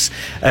studio with us,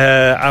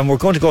 and we're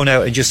going to go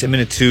now in just a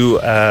minute to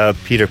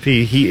Peter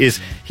P.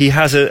 He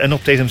has an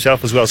update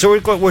himself as well. So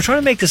we're trying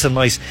to make this a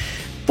nice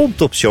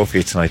bumped up show for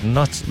you tonight, and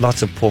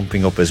lots of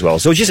pumping up as well.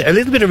 So just a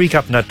little bit of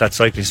recap on that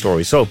cycling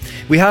story. So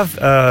we have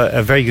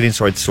a very good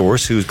inside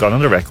source who's gone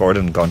on the record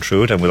and gone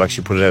through it, and we'll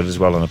actually put it out as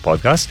well on a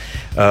podcast.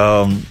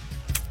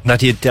 That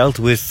he had dealt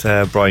with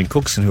Brian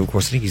Cookson, who of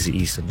course I think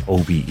he's an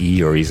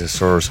OBE or he's a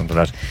SIR or something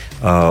like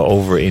that,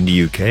 over in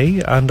the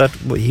UK, and that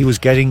he was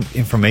getting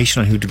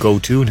information on who to go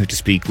to and who to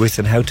speak with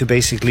and how to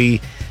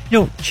basically,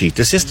 cheat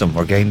the system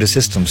or game the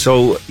system.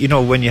 So,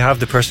 when you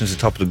have the person who's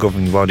the top of the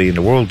governing body in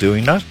the world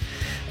doing that,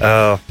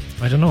 I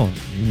don't know,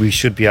 we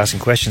should be asking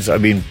questions. I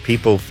mean,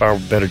 people far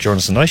better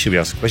journalists than I should be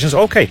asking questions.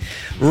 Okay,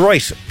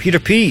 right, Peter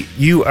P,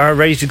 you are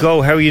ready to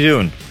go. How are you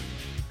doing?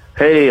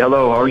 Hey,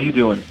 hello, how are you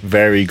doing?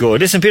 Very good.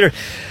 Listen, Peter,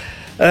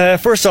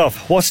 first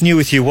off, what's new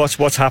with you?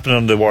 What's happening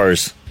on the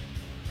wires?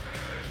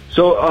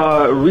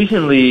 So,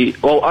 recently,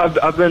 well,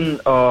 I've been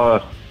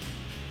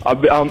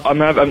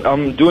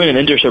I'm doing an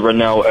internship right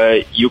now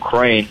at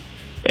Ukraine,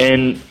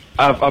 and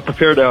I've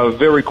prepared a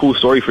very cool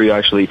story for you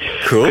actually.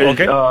 Cool.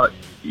 Okay.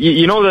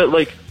 You know that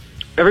like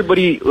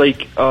everybody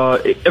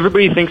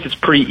thinks it's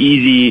pretty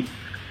easy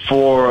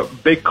for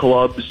big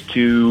clubs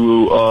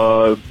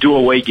to do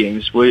away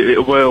games.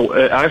 Well,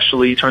 it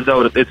actually turns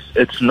out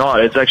it's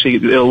not. It's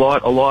actually a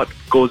lot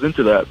goes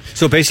into that.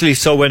 So basically,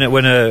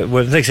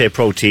 when they say a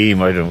pro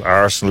team, I don't know,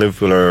 Arsenal,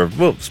 Liverpool, or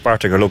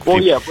Spartak or local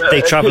team,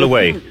 they travel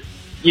away.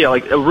 Yeah,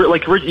 like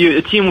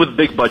a team with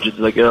big budgets,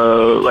 like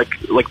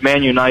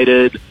Man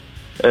United,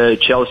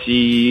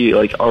 Chelsea,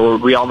 or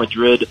Real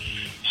Madrid.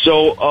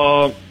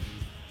 So,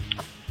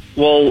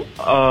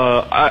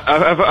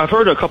 I've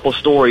heard a couple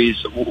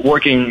stories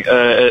working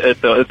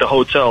at the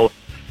hotel.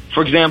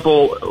 For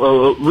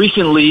example,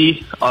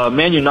 recently,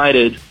 Man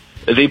United,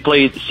 they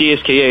played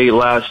CSKA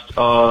last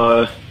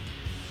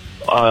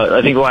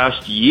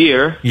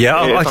year.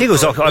 Yeah, I think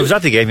I was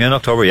at the game in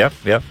October. Yeah.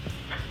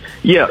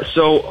 Yeah.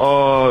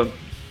 So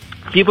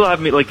people have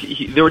me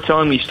they were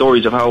telling me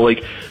stories of how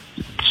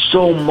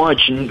so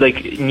much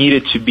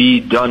needed to be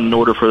done in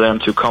order for them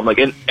to come.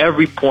 And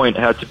every point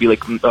had to be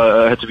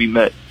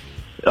met.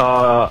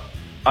 I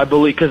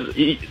believe because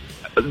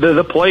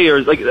the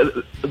players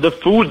the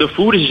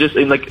food is just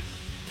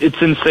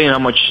it's insane how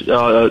much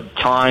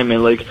time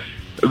and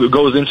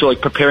goes into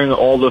preparing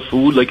all the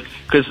food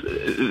because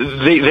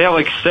they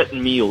have set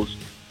meals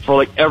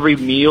for every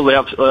meal. They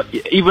have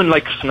even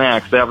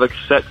snacks. They have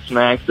set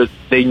snacks that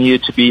they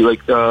need to be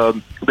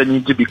that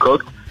need to be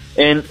cooked.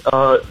 And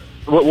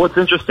what's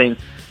interesting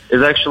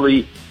is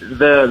actually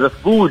the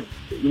food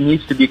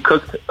needs to be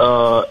cooked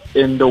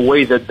in the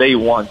way that they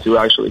want to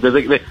actually.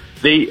 Because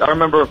I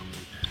remember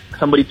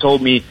somebody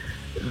told me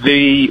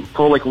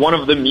for one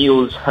of the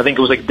meals, I think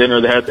it was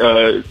dinner, they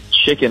had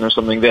chicken or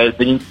something. They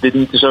need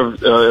to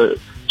serve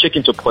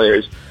chicken to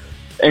players,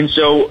 and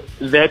so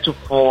they had to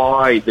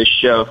fly the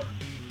chef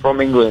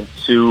from England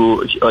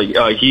to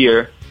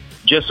here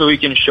just so he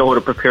can show how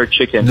to prepare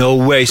chicken. No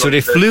way! So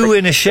they flew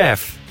in a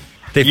chef.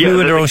 They flew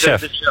in their own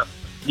chef.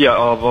 Yeah,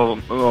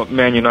 of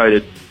Man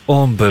United.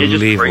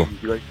 Unbelievable.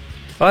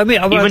 I mean,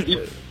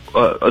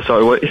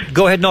 sorry, what?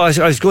 Go ahead. No, I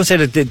was going to say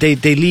that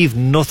they leave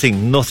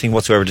nothing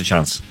whatsoever to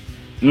chance.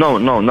 No,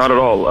 not at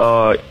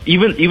all.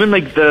 Even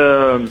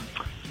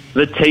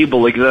the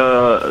table,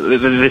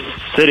 the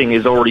sitting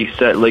is already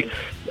set.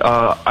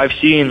 I've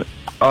seen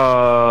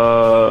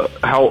how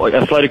when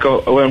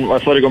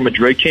Atletico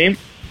Madrid came,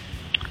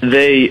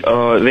 they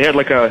had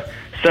a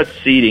set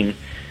seating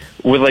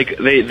with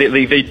they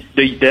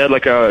had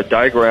a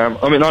diagram.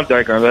 I mean, not a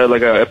diagram. They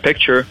had a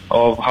picture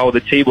of how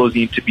the tables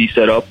need to be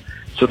set up.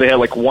 So they had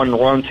one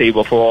round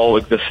table for all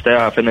the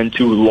staff, and then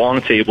 2 long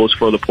tables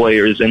for the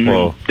players. And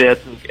they had,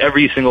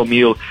 every single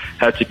meal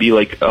had to be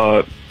with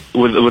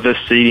the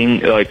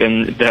seating,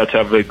 and they had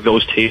to have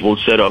those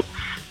tables set up.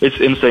 It's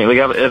insane. They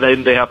have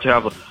to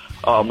have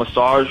a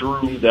massage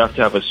room. They have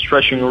to have a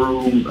stretching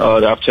room.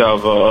 They have to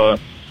have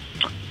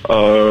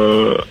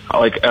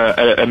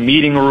a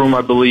meeting room,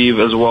 I believe,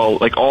 as well.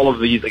 All of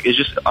these, it's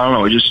just, I don't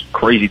know, it's just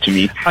crazy to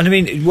me. And I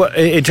mean,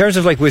 in terms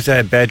of with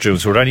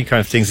bedrooms, were there any kind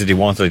of things that you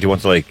wanted? Do you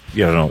want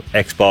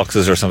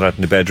Xboxes or something like that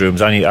in the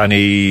bedrooms?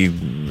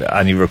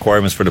 Any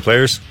requirements for the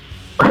players?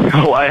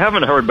 Well, I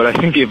haven't heard, but I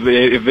think if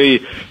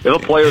the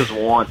players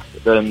want,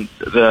 then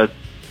the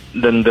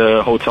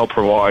hotel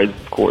provides,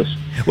 of course.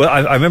 Well,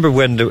 I remember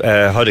when the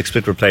Hajduk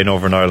Split were playing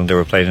over in Ireland, they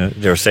were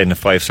staying in a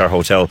 5-star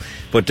hotel,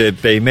 but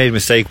they made a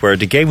mistake where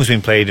the game was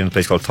being played in a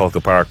place called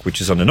Talca Park,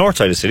 which is on the north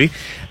side of the city,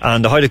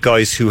 and the Hajduk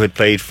guys who had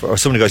played for, or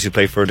some of the guys who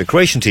played for the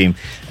Croatian team,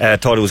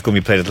 thought it was going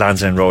to be played at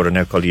Land's End Road, or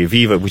now called the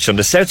Aviva, which is on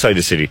the south side of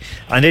the city,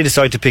 and they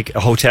decided to pick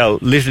a hotel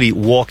literally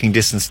walking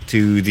distance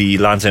to the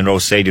Land's End Road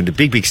stadium, the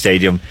big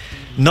stadium,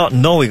 not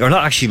knowing, or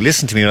not actually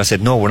listening to me when I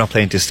said, no, we're not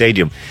playing at this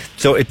stadium.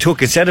 So it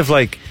took, instead of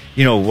what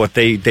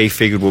they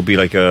figured would be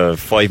a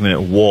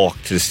 5-minute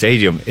walk to the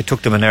stadium, it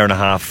took them an hour and a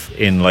half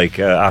in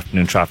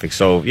afternoon traffic.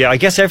 So yeah, I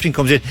guess everything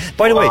comes in.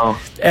 By the way,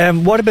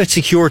 what about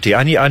security?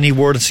 Any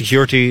word on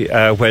security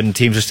when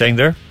teams are staying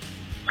there?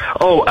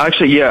 Oh,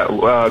 actually,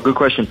 yeah, good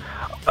question.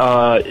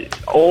 All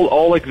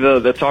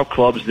the top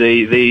clubs,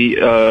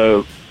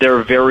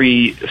 they're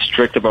very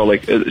strict about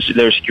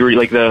their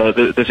security,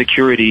 the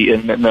security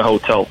in the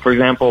hotel. For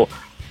example,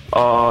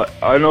 I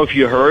don't know if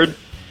you heard,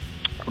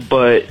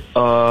 but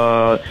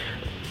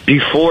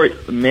before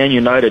Man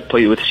United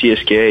played with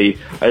CSKA,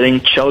 I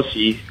think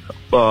Chelsea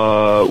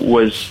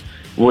was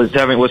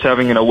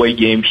having an away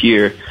game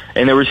here,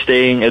 and they were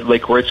staying at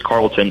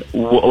Ritz-Carlton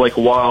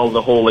while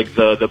the whole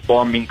the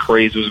bombing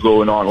craze was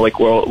going on.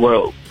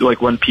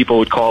 When people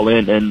would call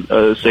in and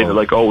say that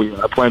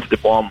I planted the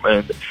bomb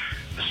in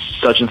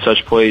such and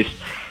such place,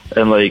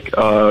 and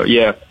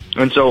yeah.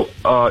 And so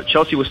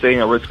Chelsea was staying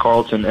at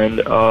Ritz-Carlton,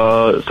 and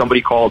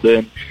somebody called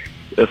in.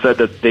 Said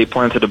that they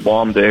planted a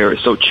bomb there,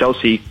 so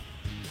Chelsea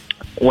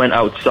went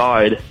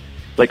outside.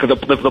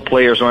 The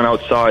players went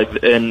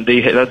outside, and they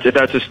had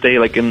to stay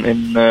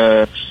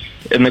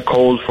in the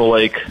cold for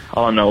like, I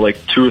don't know,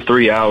 like 2 or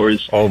 3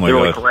 hours. Oh my they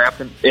were God. like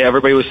wrapped in, yeah,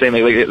 everybody was saying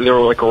like they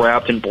were like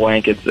wrapped in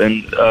blankets,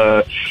 and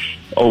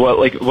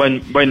like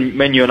when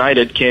Man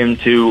United came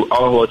to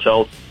our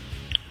hotel,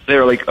 they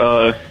were like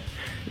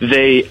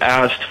they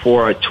asked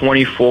for a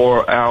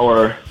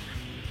 24-hour.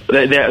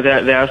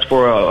 They asked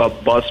for a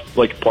bus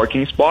like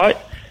parking spot,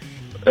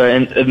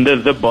 and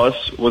the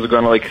bus was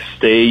gonna like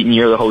stay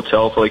near the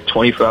hotel for like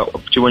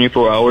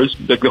 24 hours,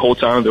 like the whole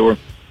time they were.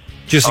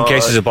 Just in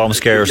case there's a bomb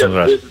scare or something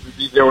like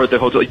that. They were at the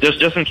hotel,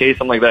 just in case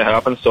something like that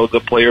happens, so the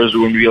players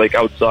wouldn't be like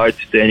outside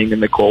standing in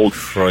the cold.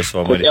 Christ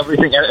almighty.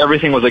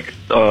 Everything was like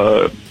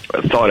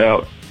thought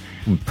out.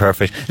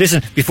 Perfect.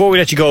 Listen, before we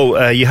let you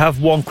go, you have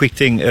one quick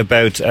thing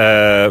about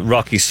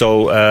Rocky.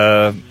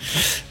 So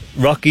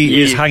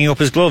Rocky is hanging up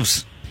his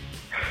gloves.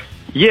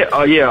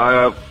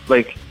 Yeah.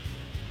 Like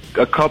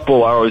a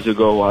couple hours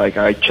ago, like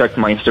I checked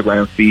my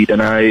Instagram feed,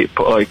 and I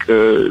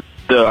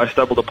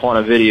stumbled upon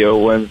a video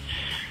when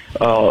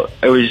I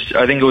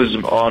think it was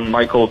on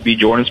Michael B.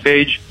 Jordan's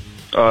page.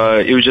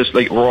 It was just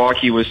like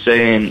Rocky was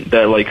saying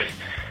that like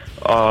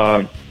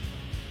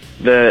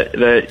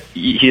that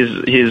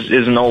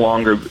he's no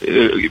longer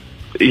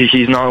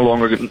he's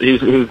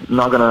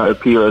not gonna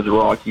appear as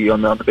Rocky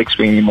on the big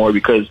screen anymore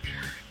because,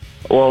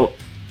 well,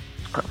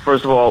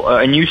 first of all,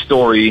 a new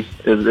story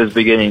is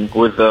beginning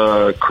with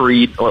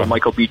Creed or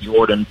Michael B.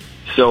 Jordan.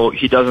 So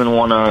he doesn't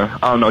want to.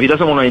 I don't know. He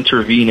doesn't want to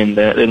intervene in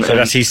that.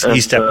 He's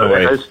stepping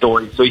away. His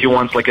story. So he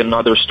wants like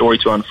another story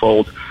to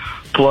unfold.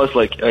 Plus,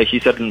 like he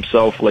said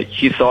himself, like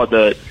he thought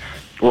that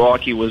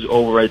Rocky was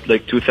over at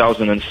like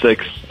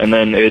 2006, and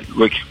then it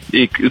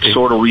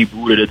sort of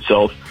rebooted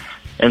itself.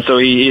 And so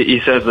he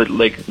says that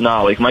like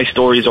like my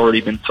story's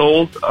already been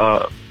told.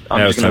 I'm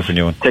just going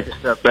to take a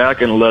step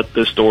back and let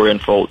the story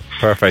unfold.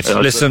 Perfect.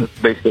 Listen, that's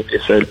basically what he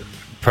said.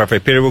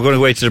 Perfect, Peter. We're going to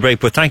wait to the break,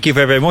 but thank you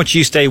very, very much.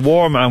 You stay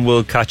warm, and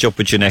we'll catch up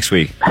with you next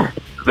week.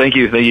 Thank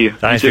you.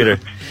 Thanks, Peter.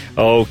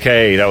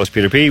 Okay, that was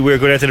Peter P. We're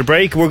going out to the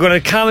break. We're going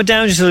to calm it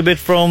down just a little bit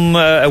from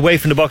away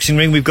from the boxing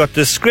ring. We've got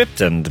the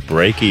script and the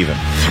break even.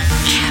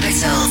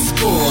 Capital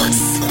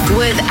Sports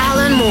with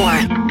Alan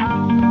Moore.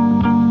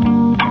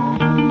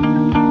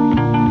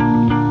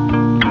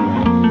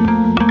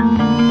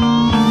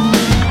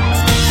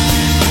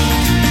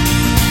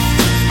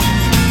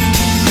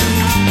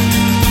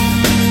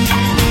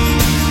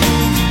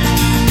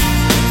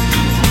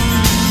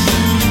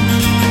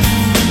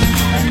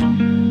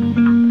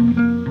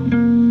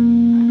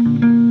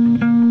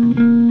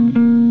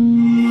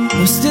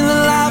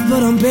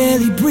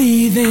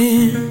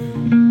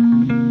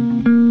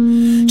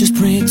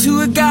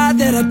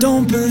 That I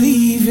don't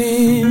believe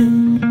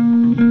in,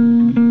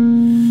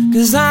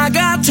 'cause I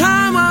got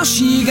time while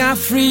she got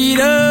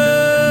freedom.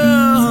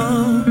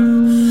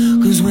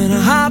 'Cause when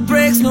a heart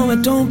breaks, no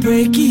it don't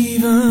break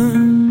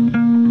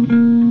even.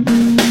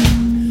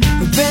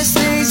 The best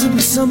days will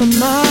be some of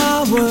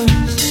my worst.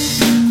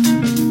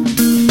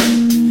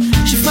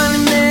 She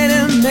finally met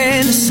a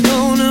man that's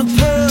gonna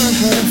put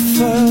her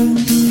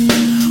first.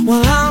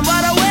 While I'm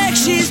wide awake,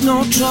 she's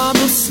no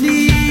trouble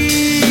sleeping.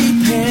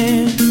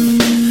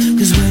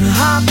 'Cause when a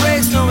heart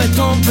breaks, no it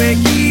don't break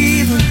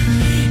even,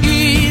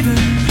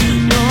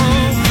 no.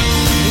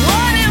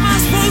 What am I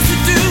supposed to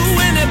do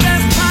when the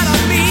best part of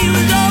me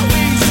was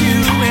always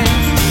you? And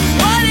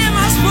what am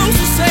I supposed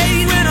to say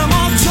when I'm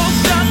all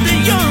choked up that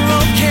you're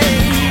okay?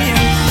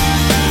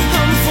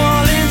 I'm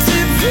falling to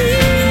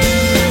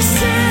pieces,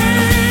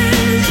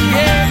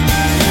 yeah.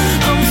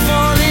 I'm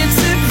falling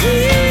to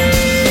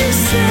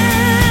pieces.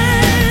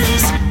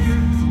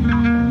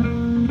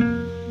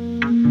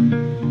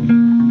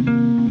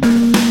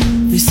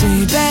 They say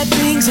bad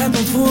things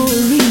happen for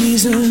a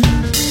reason,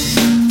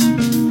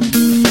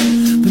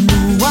 but no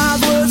wild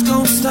words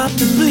gon' stop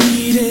the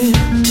bleeding.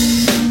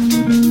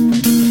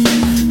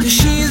 'Cause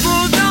she's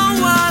moved on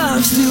while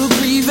I'm still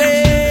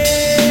grieving.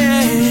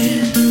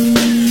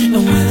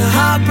 And when a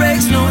heart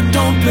breaks, no it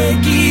don't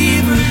break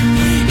even,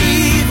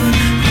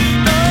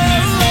 no.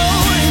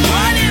 And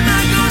what am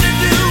I gonna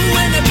do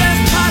when the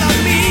best part of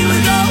me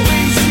was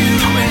always you?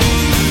 And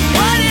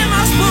what am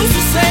I supposed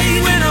to say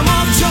when I'm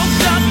all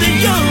choked up that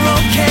you're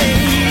okay?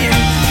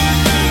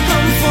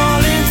 I'm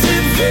falling to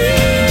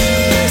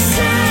pieces,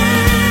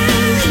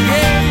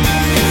 yeah.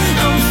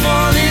 I'm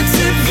falling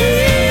to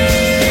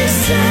pieces,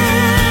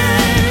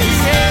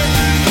 yeah.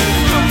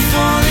 I'm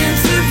falling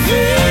to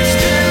pieces.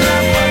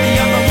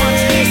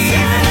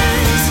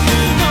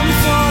 I'm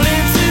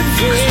falling to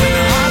pieces. When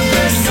the heart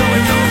breaks, so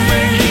it don't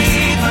break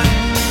even.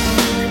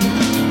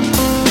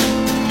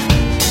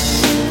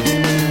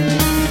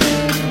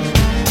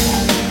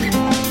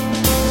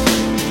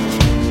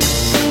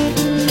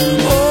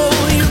 Oh,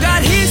 you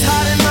got his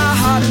heart and my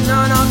heart and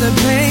none of the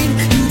pain.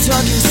 You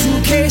took your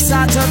suitcase, I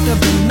took the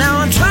blue. Now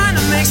I'm trying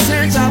to make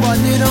sense of what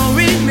little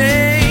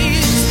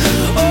remains.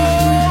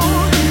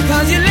 Oh,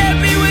 'cause you left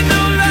me with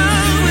no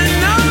love and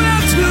no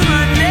love to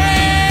my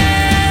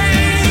name.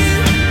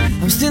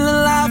 I'm still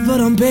alive, but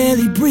I'm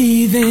barely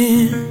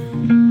breathing.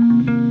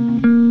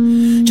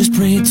 Just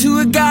praying to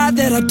a God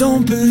that I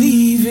don't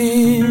believe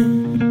in.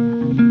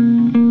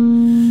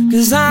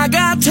 'Cause I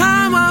got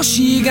time while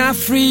she got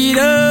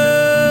freedom.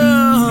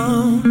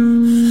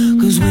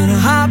 'Cause when a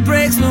heart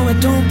breaks, no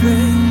it don't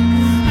break.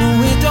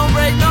 No it don't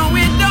break, no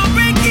it don't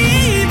break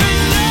even.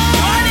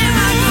 What am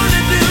I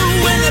gonna do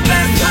when the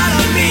best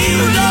part of me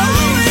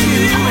goes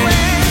away?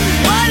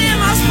 What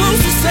am I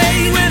supposed to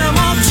say when I'm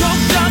all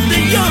choked up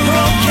that you're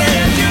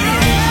okay?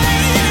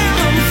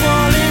 I'm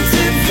falling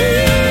to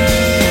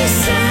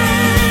pieces,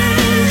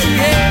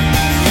 yeah.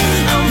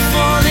 I'm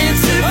falling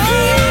to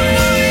pieces, yeah.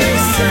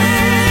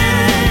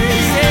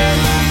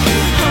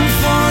 I'm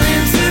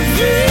falling to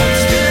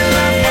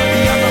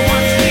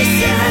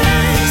pieces.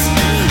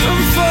 I'm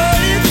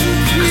falling to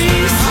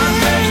pieces.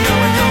 No,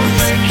 it don't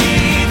break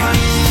even.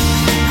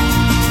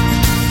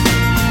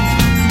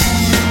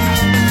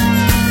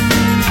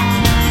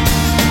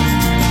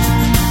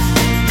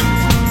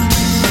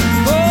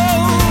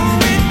 Oh,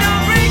 it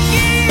don't break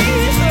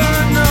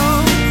even, no.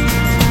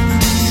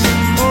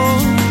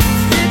 Oh,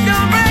 it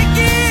don't break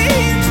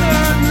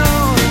even, no.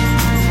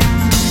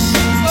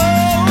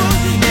 Oh,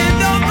 it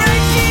don't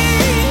break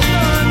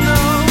even, no.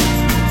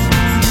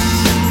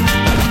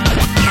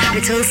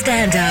 Capital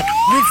Stand Up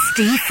with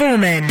Steve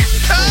Foreman.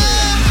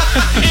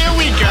 Here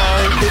we go.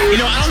 You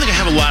know, I don't think I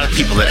have a lot of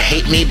people that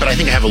hate me, but I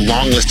think I have a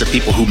long list of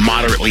people who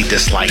moderately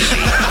dislike me.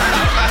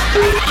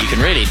 You can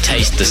really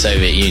taste the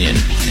Soviet Union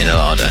in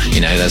Alada. You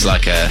know, there's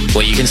like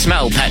well, you can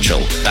smell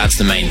petrol. That's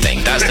the main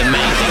thing. That's the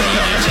main thing you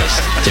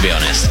notice, to be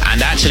honest.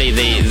 And actually,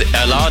 the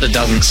Alada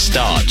doesn't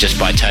start just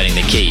by turning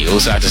the key. You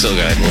also have to sort of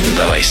go,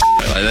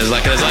 there's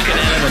like an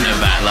element of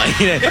that, like,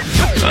 you know.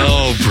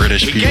 Oh,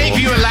 British people. Gave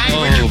you a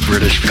language. Oh,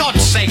 British people. For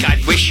God's sake, I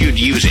wish you'd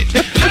use it.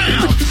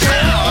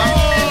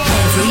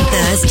 Every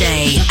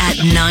Thursday at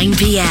 9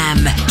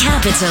 p.m.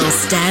 Capital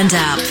Stand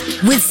Up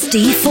with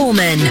Steve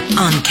Foreman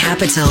on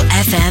Capital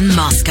FM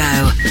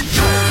Moscow.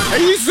 Are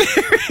you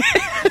serious?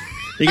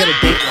 You got a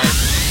date night.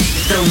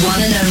 The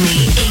one and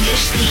only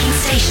English-speaking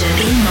station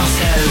in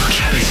Moscow.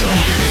 Capital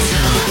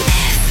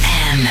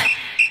FM.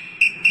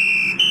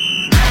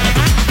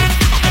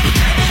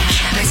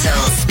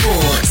 Capital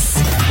Sports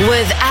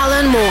with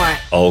Alan Moore.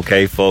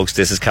 Okay, folks,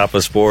 this is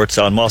Capital Sports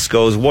on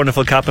Moscow's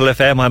wonderful Capital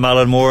FM. I'm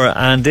Alan Moore,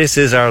 and this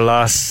is our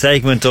last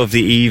segment of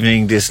the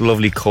evening, this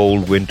lovely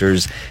cold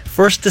winter's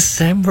 1st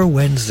December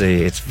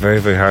Wednesday. It's very,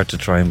 very hard to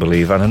try and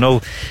believe. And I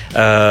know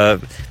a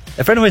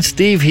friend of mine,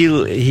 Steve, he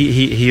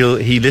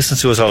listens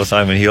to us all the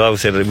time, and he'll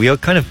always say that we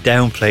kind of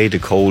downplay the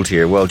cold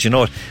here. Well, do you know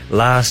what?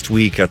 Last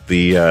week at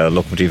the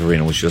Lokomotiv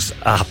Arena was just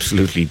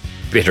absolutely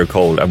bitter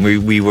cold, and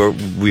we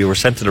were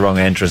sent to the wrong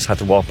entrance, had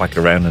to walk back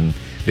around, and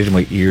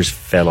literally my ears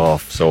fell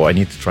off, so I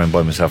need to try and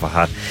buy myself a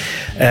hat.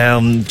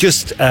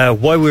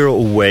 While we were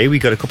away, we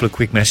got a couple of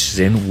quick messages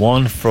in.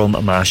 One from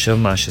Masha.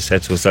 Masha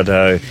said to us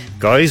that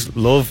guys,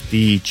 love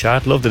the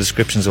chat, love the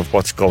descriptions of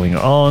what's going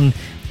on.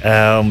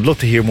 Love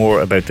to hear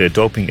more about the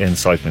doping in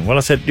cycling. Well,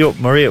 I said,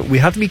 Maria, we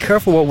have to be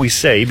careful what we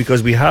say,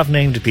 because we have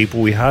named the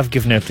people, we have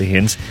given out the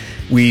hints.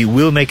 We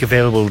will make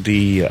available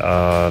the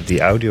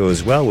audio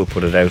as well. We'll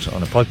put it out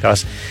on a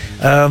podcast.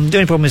 The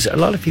only problem is a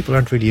lot of people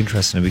aren't really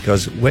interested in it,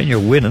 because when you're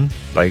winning,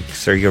 like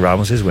Sergio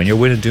Ramos is, when you're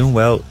winning, doing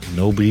well,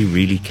 nobody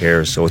really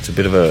cares. So it's a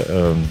bit of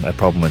a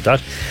problem with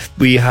that.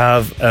 We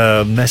have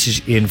a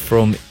message in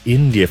from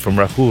India, from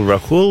Rahul.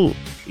 Rahul,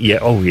 yeah,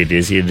 it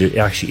is. It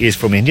actually is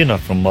from India,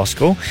 not from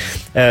Moscow.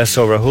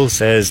 So Rahul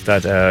says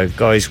that,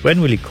 guys, when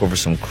will you cover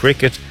some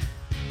cricket?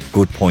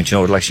 Good point. You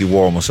know, it'll actually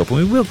warm us up, and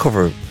we will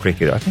cover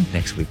cricket. I think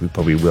next week we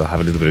probably will have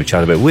a little bit of a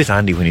chat about it with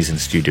Andy when he's in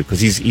the studio, because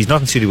he's not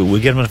in the studio, but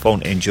we'll get him on the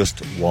phone in just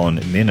 1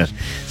 minute.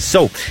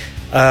 So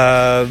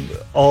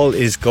all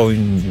is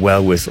going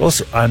well with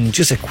us. And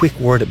just a quick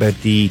word about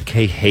the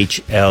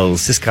KHL.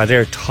 CSKA,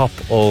 they're top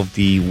of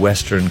the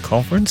Western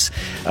Conference.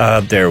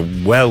 They're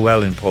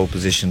well in pole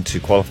position to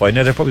qualify.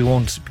 Now, they probably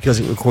won't,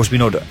 because of course we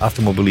know that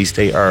after Mobilis,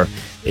 they are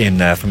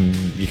from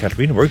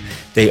Yekaterinburg,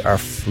 they are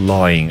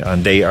flying,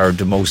 and they are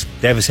the most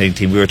devastating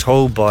team. We were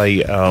told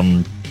by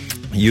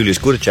Julius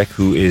Gudacek,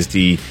 who is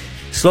the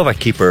Slovak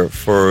keeper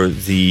for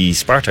the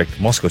Spartak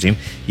Moscow team.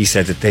 He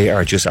said that they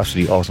are just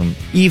absolutely awesome,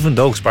 even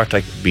though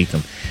Spartak beat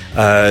them.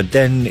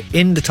 Then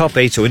in the top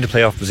 8, so in the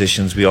playoff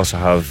positions, we also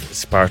have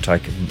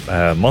Spartak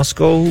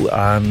Moscow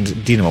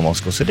and Dynamo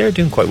Moscow. So they're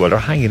doing quite well. They're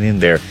hanging in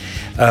there.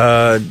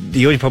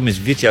 The only problem is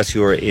Vityaz,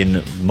 who are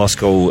in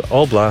Moscow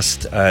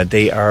Oblast.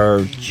 They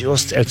are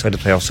just outside the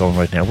playoff zone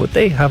right now, but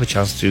they have a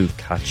chance to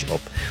catch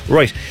up.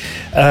 Right.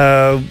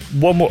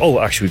 One more. Oh,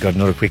 actually, we got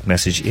another quick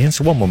message in.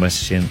 So one more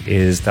message in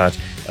is that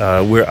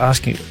we're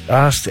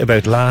asked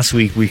about last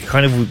week. We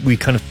kind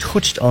of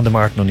touched on the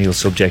Martin O'Neill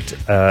subject,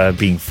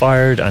 being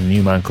fired, and a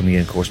new man coming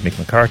in, of course, Mick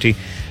McCarthy.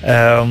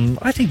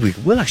 I think we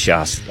will actually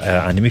ask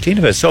Andy McLean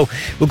about it. So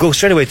we'll go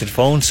straight away to the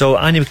phone. So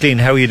Andy McLean,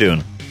 how are you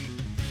doing?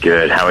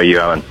 Good. How are you,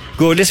 Alan?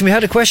 Good. Listen, we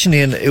had a question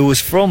in.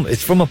 It's from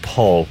a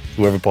Paul,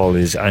 whoever Paul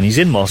is, and he's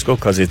in Moscow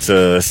because it's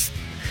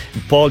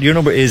Paul, your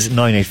number is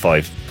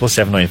 985 plus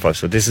 795.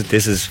 So this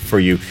is for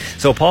you.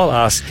 So Paul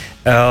asks,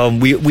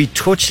 we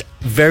touched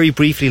very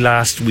briefly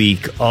last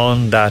week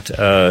on that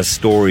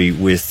story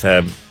with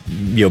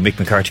Mick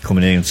McCarthy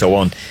coming in and so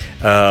on.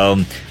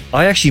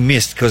 I actually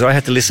missed, because I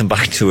had to listen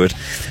back to it,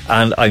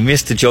 and I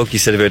missed the joke you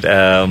said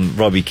about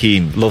Robbie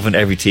Keane loving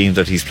every team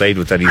that he's played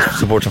with, that he's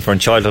supporting from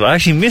childhood. I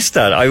actually missed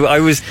that. I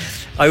was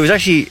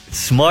actually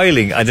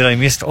smiling, and then I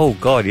missed, oh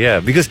God, yeah,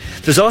 because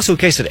there's also a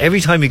case that every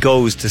time he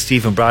goes to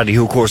Stephen Bradley,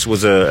 who of course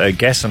was a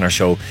guest on our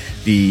show,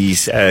 the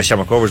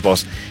Shamrock Rovers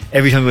boss,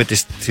 every time we went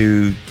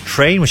to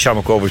train with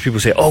Shamrock Rovers, people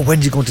say, oh,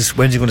 when's he going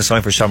to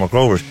sign for Shamrock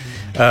Rovers?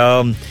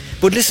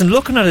 But listen,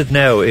 looking at it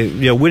now,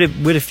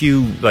 with a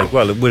few,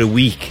 with a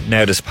week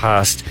now that's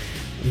passed,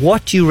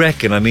 what do you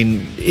reckon? I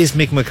mean, is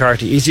Mick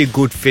McCarthy, is he a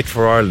good fit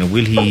for Ireland?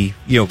 Will he,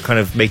 kind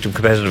of make them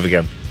competitive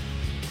again?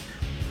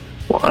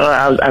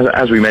 Well,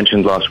 as we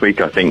mentioned last week,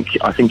 I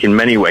think in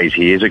many ways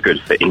he is a good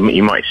fit.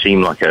 He might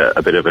seem like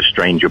a bit of a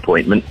strange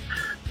appointment,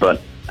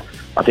 but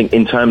I think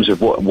in terms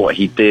of what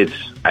he did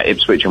at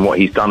Ipswich and what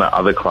he's done at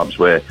other clubs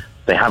where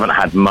they haven't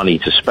had money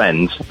to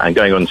spend, and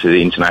going on to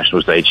the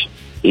international stage,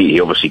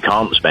 he obviously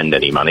can't spend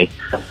any money.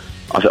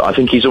 I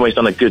think he's always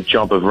done a good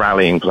job of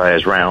rallying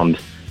players round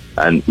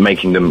and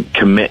making them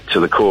commit to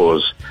the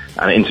cause.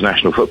 And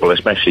international football,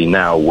 especially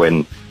now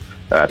when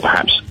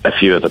perhaps a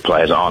few of the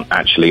players aren't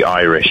actually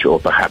Irish or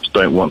perhaps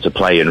don't want to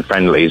play in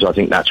friendlies, I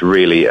think that's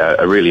really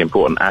a really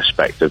important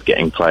aspect of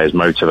getting players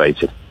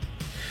motivated.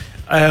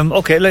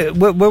 Okay,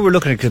 where we're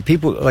looking at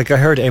people, I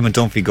heard Eamon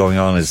Dunphy going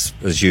on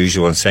as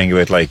usual and saying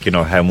about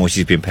how much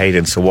he's been paid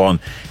and so on.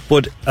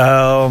 But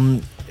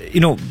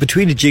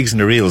between the jigs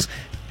and the reels,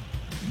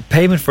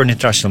 payment for an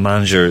international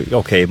manager,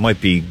 okay, it might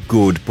be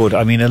good, but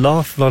I mean, a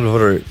lot of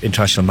other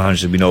international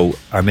managers we know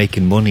are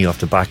making money off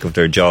the back of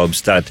their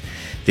jobs that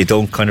they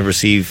don't kind of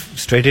receive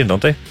straight in,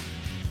 don't they?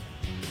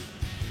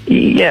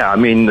 Yeah, I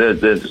mean,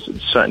 there's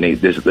certainly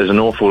an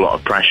awful lot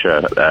of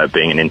pressure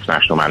being an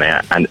international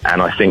manager, and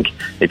I think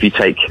if you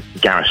take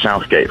Gareth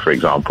Southgate, for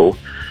example,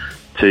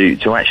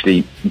 to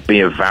actually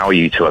be of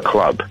value to a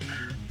club,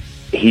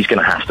 he's going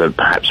to have to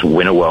perhaps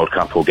win a World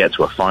Cup or get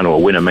to a final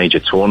or win a major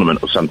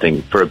tournament or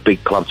something for a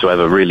big club to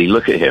ever really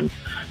look at him.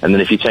 And then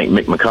if you take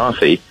Mick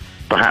McCarthy,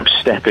 perhaps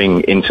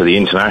stepping into the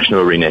international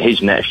arena,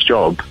 his next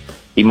job,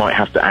 he might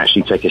have to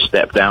actually take a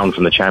step down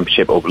from the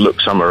Championship or look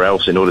somewhere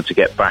else in order to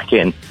get back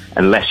in,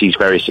 unless he's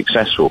very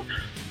successful.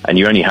 And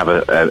you only have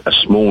a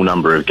small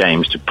number of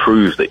games to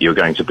prove that you're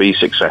going to be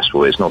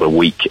successful. It's not a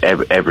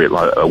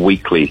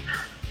weekly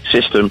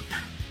system.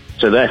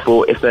 So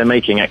therefore, if they're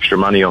making extra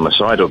money on the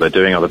side or they're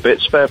doing other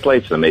bits, fair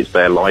play to them. It's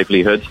their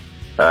livelihood.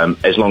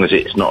 As long as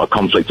it's not a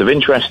conflict of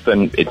interest,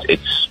 then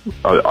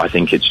I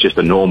think it's just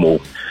a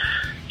normal,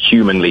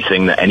 humanly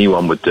thing that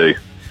anyone would do.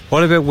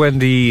 What about when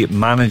the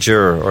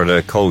manager or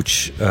the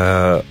coach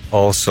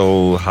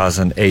also has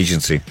an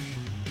agency?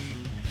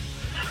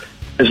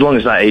 As long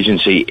as that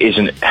agency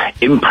isn't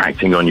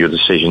impacting on your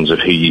decisions of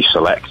who you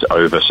select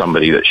over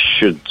somebody that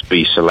should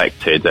be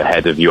selected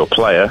ahead of your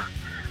player,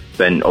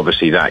 then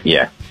obviously that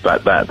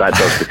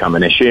does become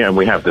an issue, and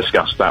we have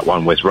discussed that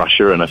one with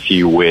Russia and a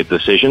few weird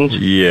decisions.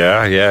 Yeah.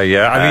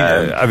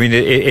 I mean,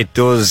 it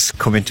does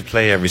come into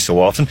play every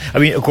so often. I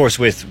mean, of course,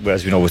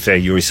 as we know, with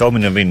Yuri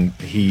Somin, I mean,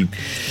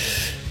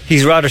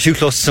 he's rather too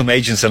close to some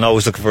agents and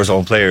always looking for his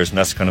own players, and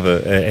that's kind of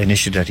an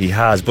issue that he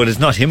has. But it's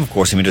not him, of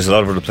course. I mean, there's a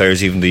lot of other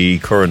players, even the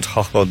current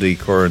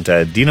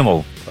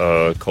Dynamo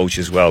coach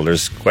as well.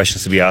 There's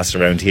questions to be asked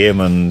around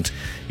him and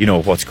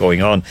what's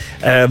going on.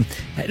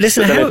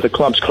 Listen, if the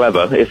club's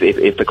clever,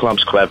 if the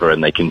club's clever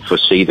and they can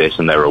foresee this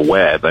and they're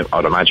aware,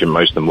 I'd imagine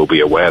most of them will be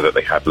aware that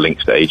they have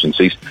links to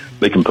agencies.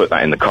 They can put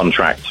that in the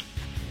contract,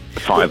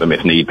 fire them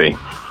if need be.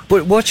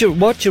 But what do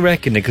you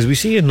reckon? Because we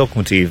see in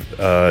Lokomotiv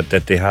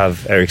that they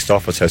have Eric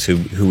Stoffelshaus,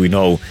 who we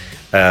know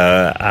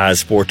as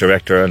sport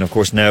director, and of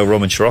course now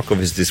Roman Shirokov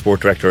is the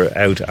sport director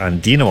out on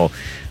Dynamo.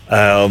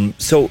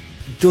 So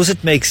does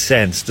it make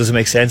sense? Does it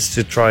make sense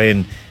to try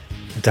and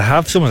to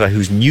have someone like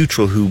who's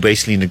neutral, who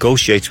basically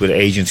negotiates with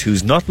agents,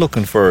 who's not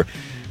looking for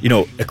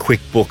a quick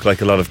buck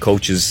like a lot of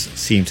coaches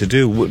seem to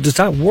do? Does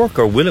that work,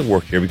 or will it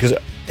work here? Because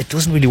it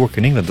doesn't really work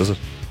in England, does it?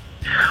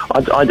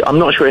 I'm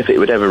not sure if it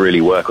would ever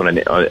really work on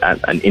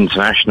an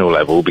international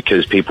level,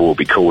 because people will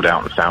be called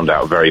out and found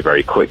out very,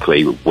 very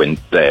quickly when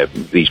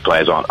these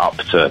players aren't up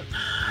to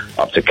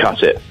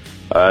cut it.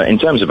 In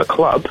terms of a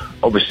club,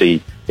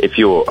 obviously, if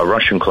you're a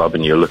Russian club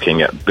and you're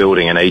looking at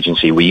building an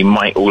agency where you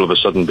might all of a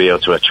sudden be able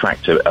to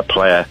attract a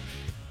player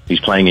who's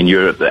playing in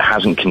Europe that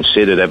hasn't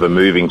considered ever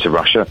moving to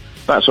Russia,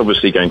 that's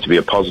obviously going to be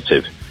a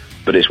positive.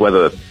 But it's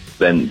whether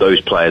then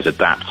those players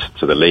adapt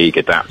to the league,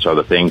 adapt to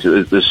other things.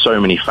 There's so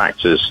many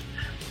factors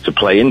to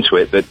play into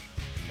it that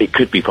it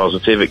could be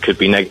positive, it could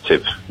be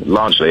negative.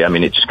 Largely, I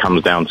mean, it just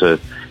comes down to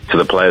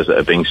the players that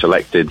are being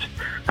selected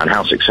and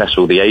how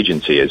successful the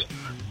agency is.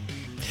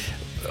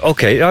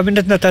 Okay, I mean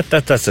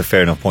that's a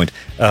fair enough point.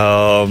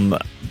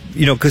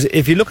 Because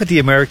if you look at the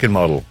American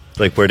model,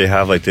 like where they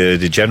have like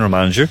the general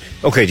manager,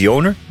 okay, the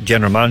owner,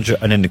 general manager,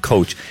 and then the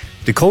coach.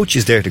 The coach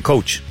is there to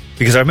coach.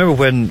 Because I remember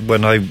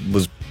when I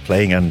was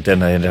playing and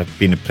then I ended up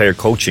being a player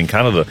coach in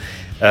Canada,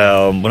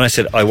 when I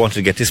said I wanted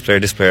to get this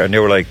player, and they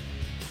were like,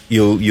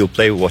 you'll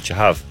play with what you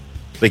have.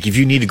 Like if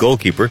you need a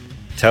goalkeeper,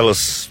 tell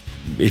us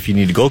if you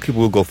need a goalkeeper,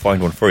 we'll go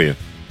find one for you.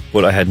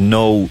 but I had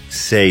no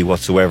say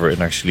whatsoever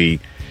in actually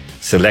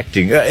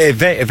selecting.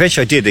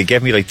 Eventually I did. They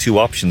gave me like 2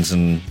 options,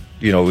 and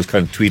it was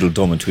kind of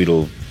Tweedledum and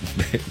Tweedle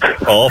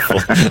awful.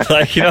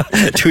 Like,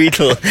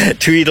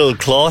 Tweedle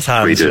cloth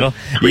hands,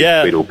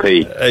 Tweedle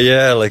P.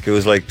 Yeah, like it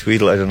was like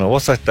Tweedle, I don't know,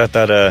 what's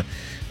that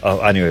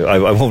anyway,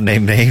 I won't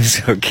name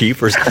names or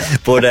keepers,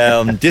 but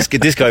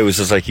this guy was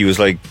just like, he was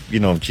like,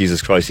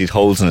 Jesus Christ, he had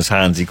holes in his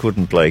hands, he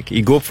couldn't, like,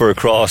 he'd go up for a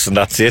cross and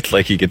that's it,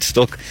 like he gets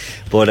stuck.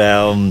 But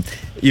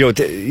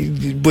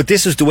but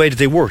this is the way that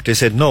they work. They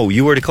said, no,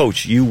 you are the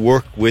coach, you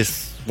work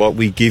with what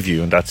we give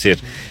you, and that's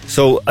it.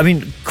 So, I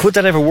mean, could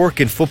that ever work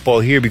in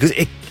football here? Because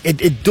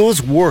it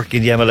does work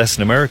in the MLS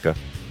in America.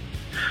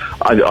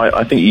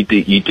 I think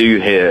you do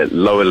hear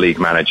lower league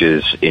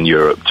managers in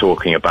Europe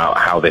talking about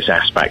how this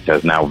aspect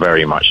has now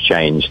very much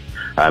changed,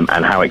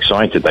 and how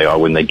excited they are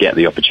when they get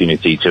the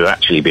opportunity to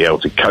actually be able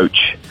to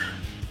coach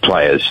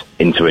players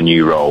into a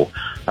new role.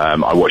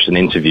 I watched an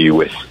interview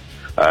with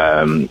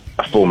a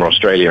former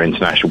Australia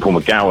international, Paul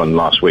McGowan,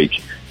 last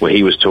week, where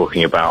he was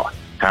talking about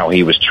how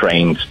he was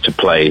trained to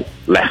play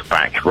left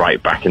back,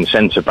 right back and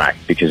centre back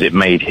because it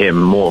made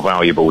him more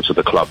valuable to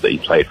the club that he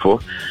played for,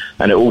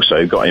 and it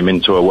also got him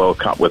into a World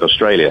Cup with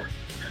Australia.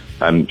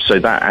 So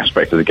that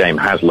aspect of the game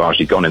has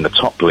largely gone in the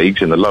top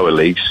leagues. In the lower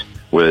leagues,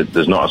 where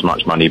there's not as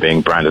much money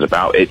being branded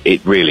about,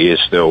 it really is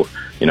still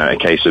a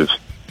case of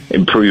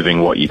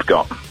improving what you've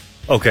got.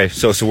 Okay,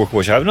 so work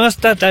what you have. No,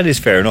 that is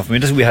fair enough. I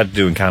mean, that's what we had to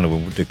do in Canada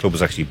when the club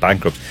was actually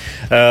bankrupt.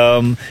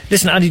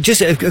 Listen, Andy,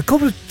 just a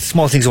couple of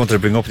small things I wanted to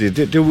bring up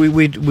with you.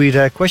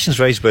 We'd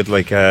questions raised about,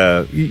 like,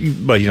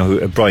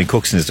 Brian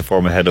Cookson is the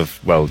former head of,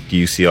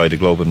 the UCI, the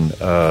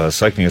Global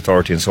Cycling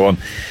Authority, and so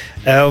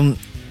on.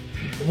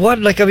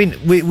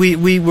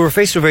 We were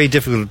faced with a very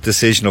difficult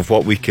decision of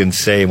what we can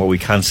say and what we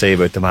can't say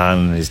about the man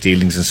and his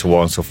dealings and so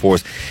on and so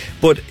forth.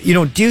 But,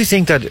 do you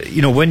think that,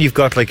 when you've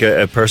got like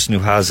a person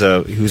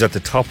who's at the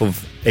top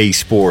of a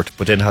sport,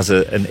 but then has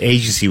an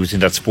agency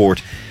within that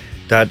sport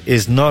that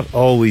is not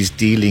always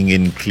dealing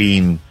in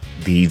clean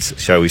deeds,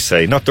 shall we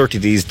say, not dirty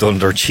deeds done,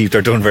 they're cheap,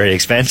 they're done very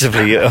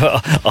expensively,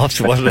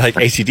 opposite what like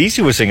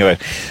AC/DC was saying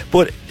about.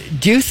 But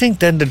do you think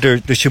then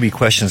that there should be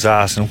questions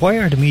asked, and why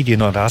are the media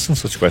not asking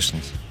such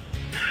questions?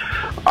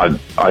 I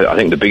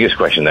think the biggest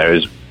question there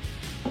is,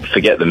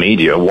 forget the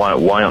media.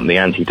 Why aren't the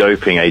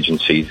anti-doping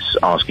agencies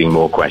asking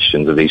more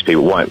questions of these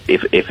people? Why,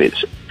 if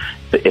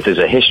there's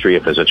a history,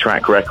 if there's a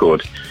track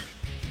record,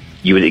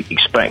 you would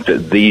expect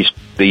that these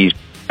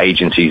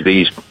agencies,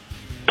 these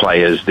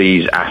players,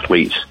 these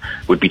athletes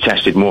would be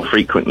tested more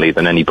frequently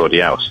than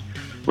anybody else,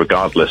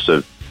 regardless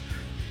of,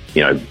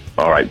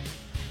 all right,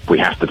 we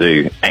have to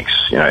do X.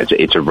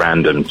 It's a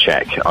random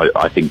check.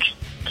 I think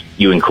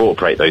you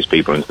incorporate those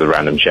people into the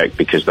random check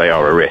because they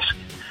are a risk.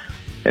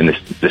 And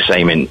the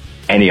same in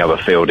any other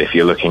field. If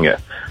you're looking at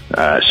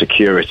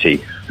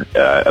security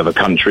of a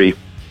country,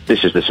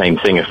 this is the same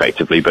thing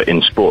effectively, but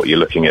in sport you're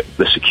looking at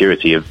the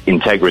security of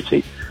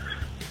integrity.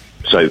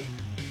 So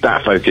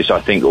that focus, I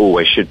think,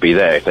 always should be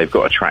there. If they've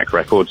got a track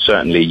record,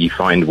 certainly you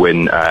find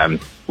when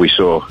we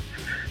saw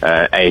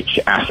AEK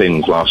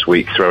Athens last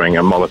week throwing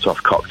a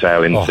Molotov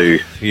cocktail into...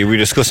 we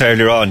discussed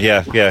earlier on,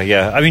 yeah.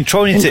 I mean,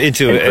 thrown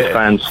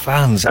into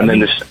fans. And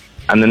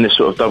then this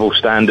sort of double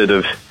standard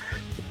of,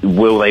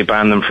 will they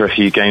ban them for a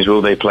few games?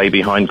 Will they play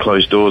behind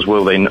closed doors?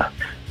 Will they not?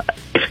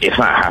 If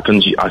that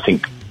happens, I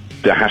think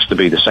there has to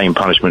be the same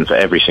punishment for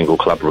every single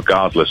club,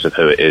 regardless of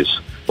who it is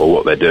or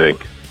what they're doing.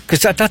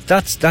 Because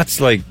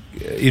that's like,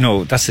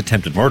 that's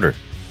attempted murder.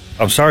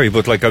 I'm sorry,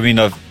 but like, I mean,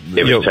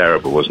 it was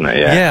terrible, wasn't it?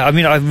 Yeah. I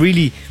mean, I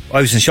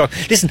was in shock.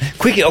 Listen,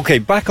 quickly, okay,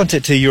 back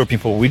onto European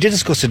football. We did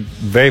discuss it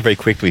very, very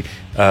quickly,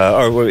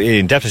 or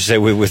in depth, I should say,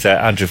 with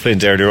Andrew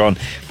Flint earlier on.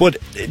 But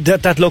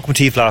that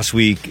Lokomotiv last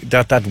week,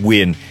 that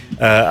win,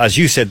 as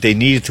you said, they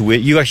needed to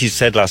win. You actually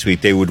said last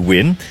week they would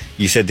win.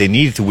 You said they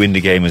needed to win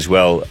the game as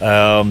well.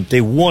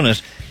 They won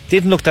it.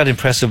 Didn't look that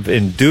impressive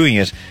in doing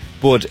it,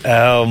 but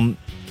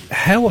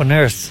how on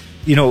earth,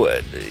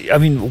 I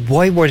mean,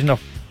 why were they not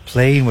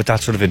playing with that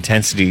sort of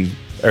intensity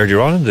earlier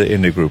on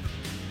in the group?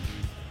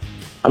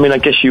 I mean, I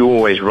guess you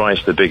always rise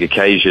to the big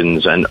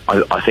occasions, and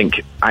I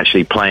think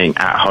actually playing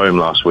at home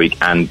last week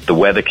and the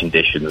weather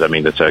conditions, I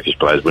mean, the Turkish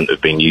players wouldn't have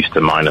been used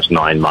to -9,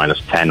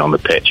 -10 on the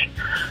pitch.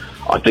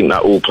 I think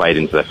that all played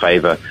into their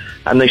favour,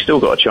 and they still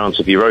got a chance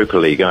of Europa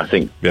League. And I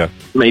think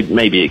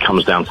maybe it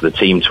comes down to the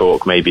team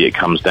talk, maybe it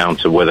comes down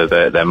to whether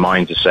their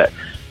minds are set,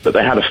 but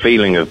they had a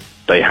feeling of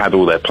they had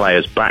all their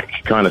players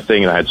back kind of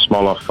thing. They had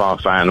Smolov,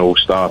 Farfan all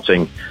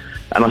starting,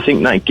 and I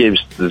think that gives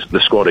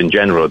the squad in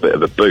general a bit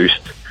of a boost.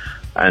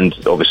 And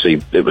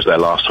obviously it was their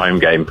last home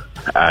game,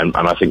 and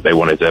I think they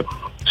wanted to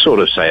sort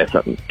of say it,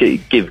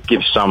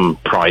 give some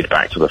pride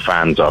back to the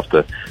fans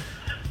after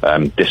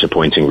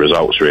disappointing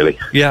results, really.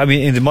 Yeah, I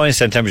mean, in the minus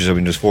 10 temperatures, I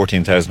mean,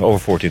 there's over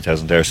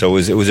 14,000 there, so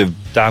it was a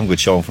damn good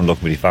showing from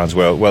Lokomotiv fans.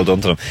 Well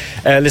done to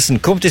them. Listen,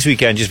 come this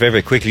weekend, just very,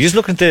 very quickly, just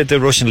looking at the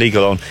Russian league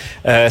alone,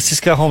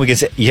 CSKA home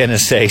against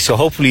Yenisei, so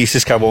hopefully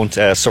CSKA won't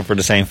suffer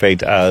the same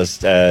fate as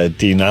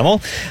Dynamo.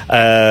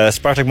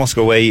 Spartak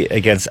Moscow away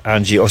against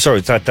Anji. Oh,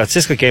 sorry, that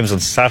CSKA game is on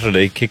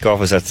Saturday.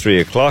 Kickoff is at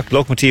 3 o'clock.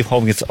 Lokomotiv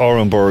home against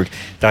Orenburg.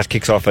 That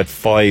kicks off at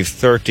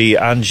 5:30.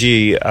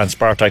 Anji and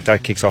Spartak,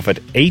 that kicks off at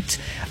 8.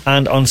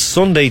 And on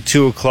Sunday,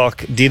 2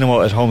 o'clock,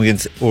 Dynamo at home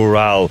against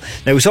Ural.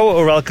 Now, we saw what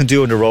Ural can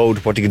do on the road,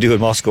 what they can do in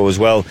Moscow as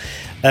well.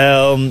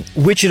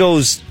 Which of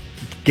those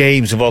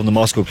games involving the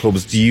Moscow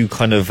clubs do you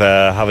kind of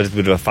have a little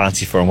bit of a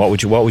fancy for, and what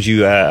would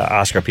you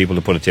ask our people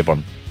to put a tip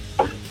on?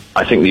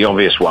 I think the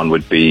obvious one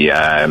would be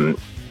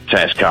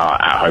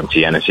CSKA at home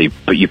to Yenisei,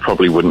 but you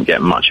probably wouldn't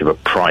get much of a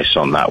price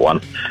on that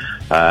one.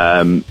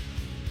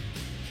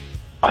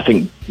 I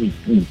think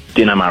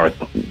Dynamo are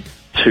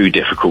too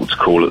difficult to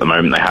call at the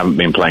moment. They haven't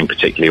been playing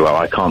particularly well.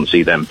 I can't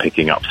see them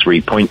picking up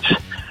 3 points.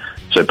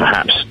 So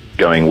perhaps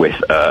going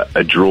with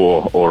a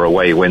draw or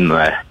away win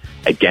there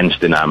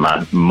against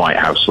Dynamo might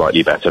have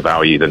slightly better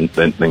value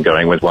than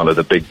going with one of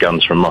the big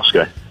guns from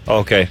Moscow.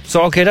 Okay,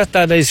 so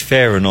that is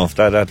fair enough.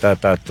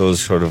 That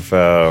does sort of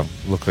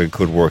look like it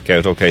could work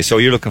out. Okay, so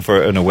you're looking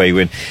for an away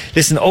win.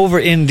 Listen, over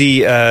in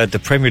the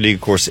Premier League,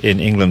 of course, in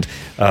England,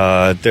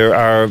 there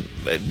are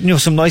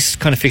some nice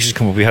kind of fixtures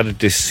coming up. We had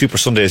this Super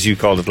Sunday, as you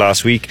called it,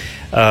 last week,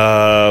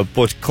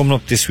 but coming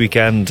up this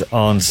weekend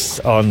on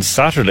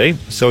Saturday.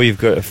 So you've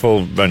got a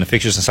full round of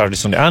fixtures on Saturday,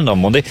 Sunday, and on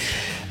Monday.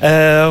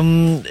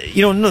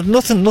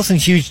 Nothing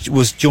huge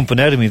was jumping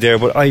out of me there,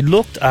 but I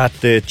looked at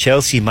the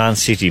Chelsea-Man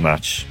City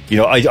match.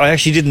 I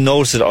actually didn't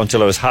notice it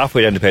until I was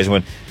halfway down the page and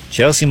went,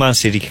 Chelsea-Man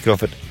City kick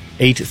off at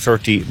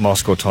 8:30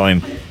 Moscow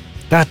time.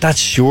 That's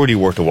surely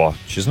worth a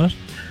watch, isn't it?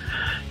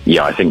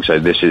 Yeah, I think so.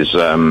 This is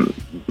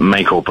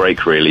make or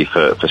break, really,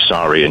 for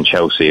Sarri and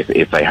Chelsea.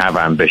 If they have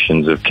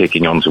ambitions of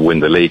kicking on to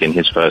win the league in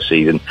his first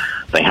season,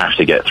 they have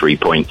to get 3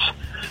 points.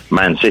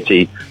 Man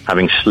City,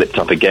 having slipped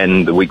up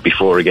again the week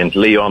before against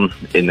Lyon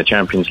in the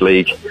Champions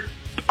League,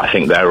 I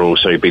think they'll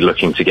also be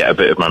looking to get a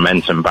bit of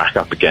momentum back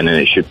up again, and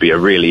it should be a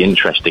really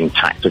interesting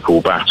tactical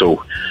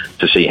battle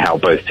to see how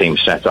both teams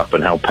set up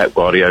and how Pep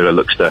Guardiola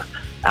looks to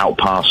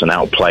outpass and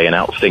outplay and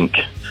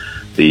outthink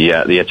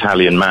the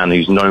Italian man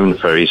who's known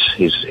for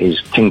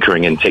his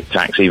tinkering and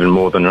tic-tacs even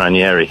more than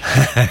Ranieri.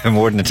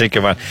 More than a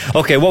tinker man.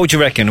 Okay, what would you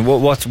reckon?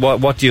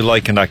 What do you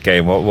like in that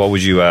game? What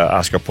would you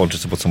ask our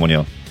punters to put some money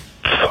on?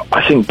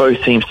 I think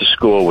both teams to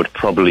score would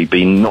probably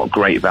be not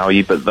great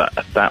value, but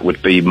that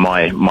would be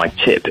my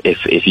tip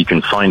if you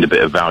can find a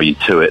bit of value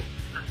to it.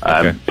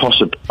 Okay.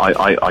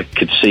 I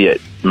could see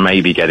it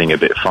maybe getting a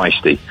bit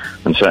feisty,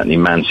 and certainly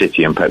Man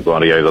City and Pep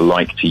Guardiola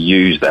like to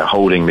use their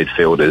holding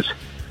midfielders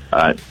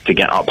to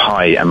get up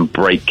high and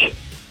break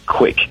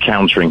quick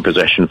countering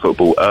possession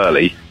football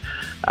early,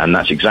 and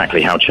that's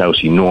exactly how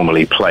Chelsea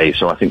normally play.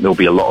 So I think there'll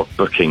be a lot of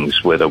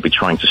bookings where they'll be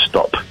trying to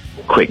stop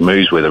quick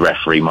moves where the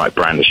referee might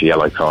brandish a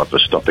yellow card for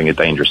stopping a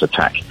dangerous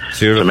attack.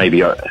 So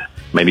maybe over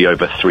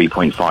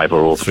 3.5 or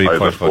over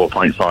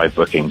 4.5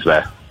 bookings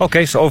there.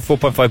 Okay, so over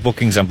 4.5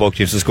 bookings and both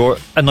teams to score.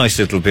 A nice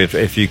little bit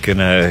if you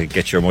can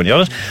get your money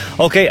on it.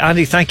 Okay,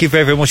 Andy, thank you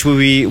very, very much.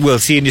 We'll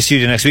see you in the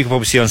studio next week. We'll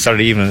probably see you on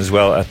Saturday evening as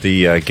well at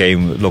the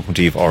game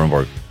Lokomotiv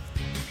Orenburg.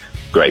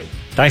 Great.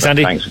 Thanks,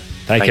 Andy. Thanks.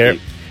 Take care.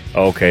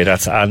 Okay,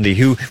 that's Andy,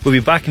 who will be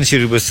back in the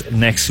studio with us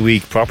next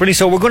week properly.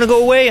 So we're going to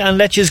go away and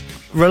let you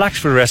relax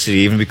for the rest of the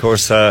evening,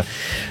 because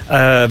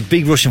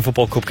big Russian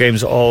Football Cup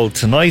games all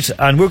tonight,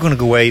 and we're going to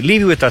go away,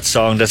 leave you with that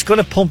song that's going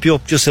to pump you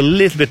up just a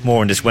little bit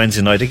more on this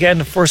Wednesday night. Again,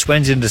 the first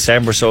Wednesday in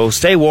December, so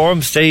stay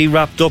warm, stay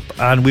wrapped up,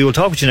 and we will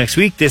talk with you next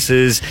week. This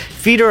is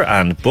Feeder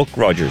and Buck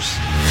Rogers.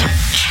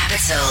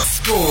 Capital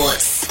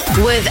Sports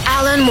with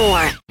Alan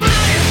Moore.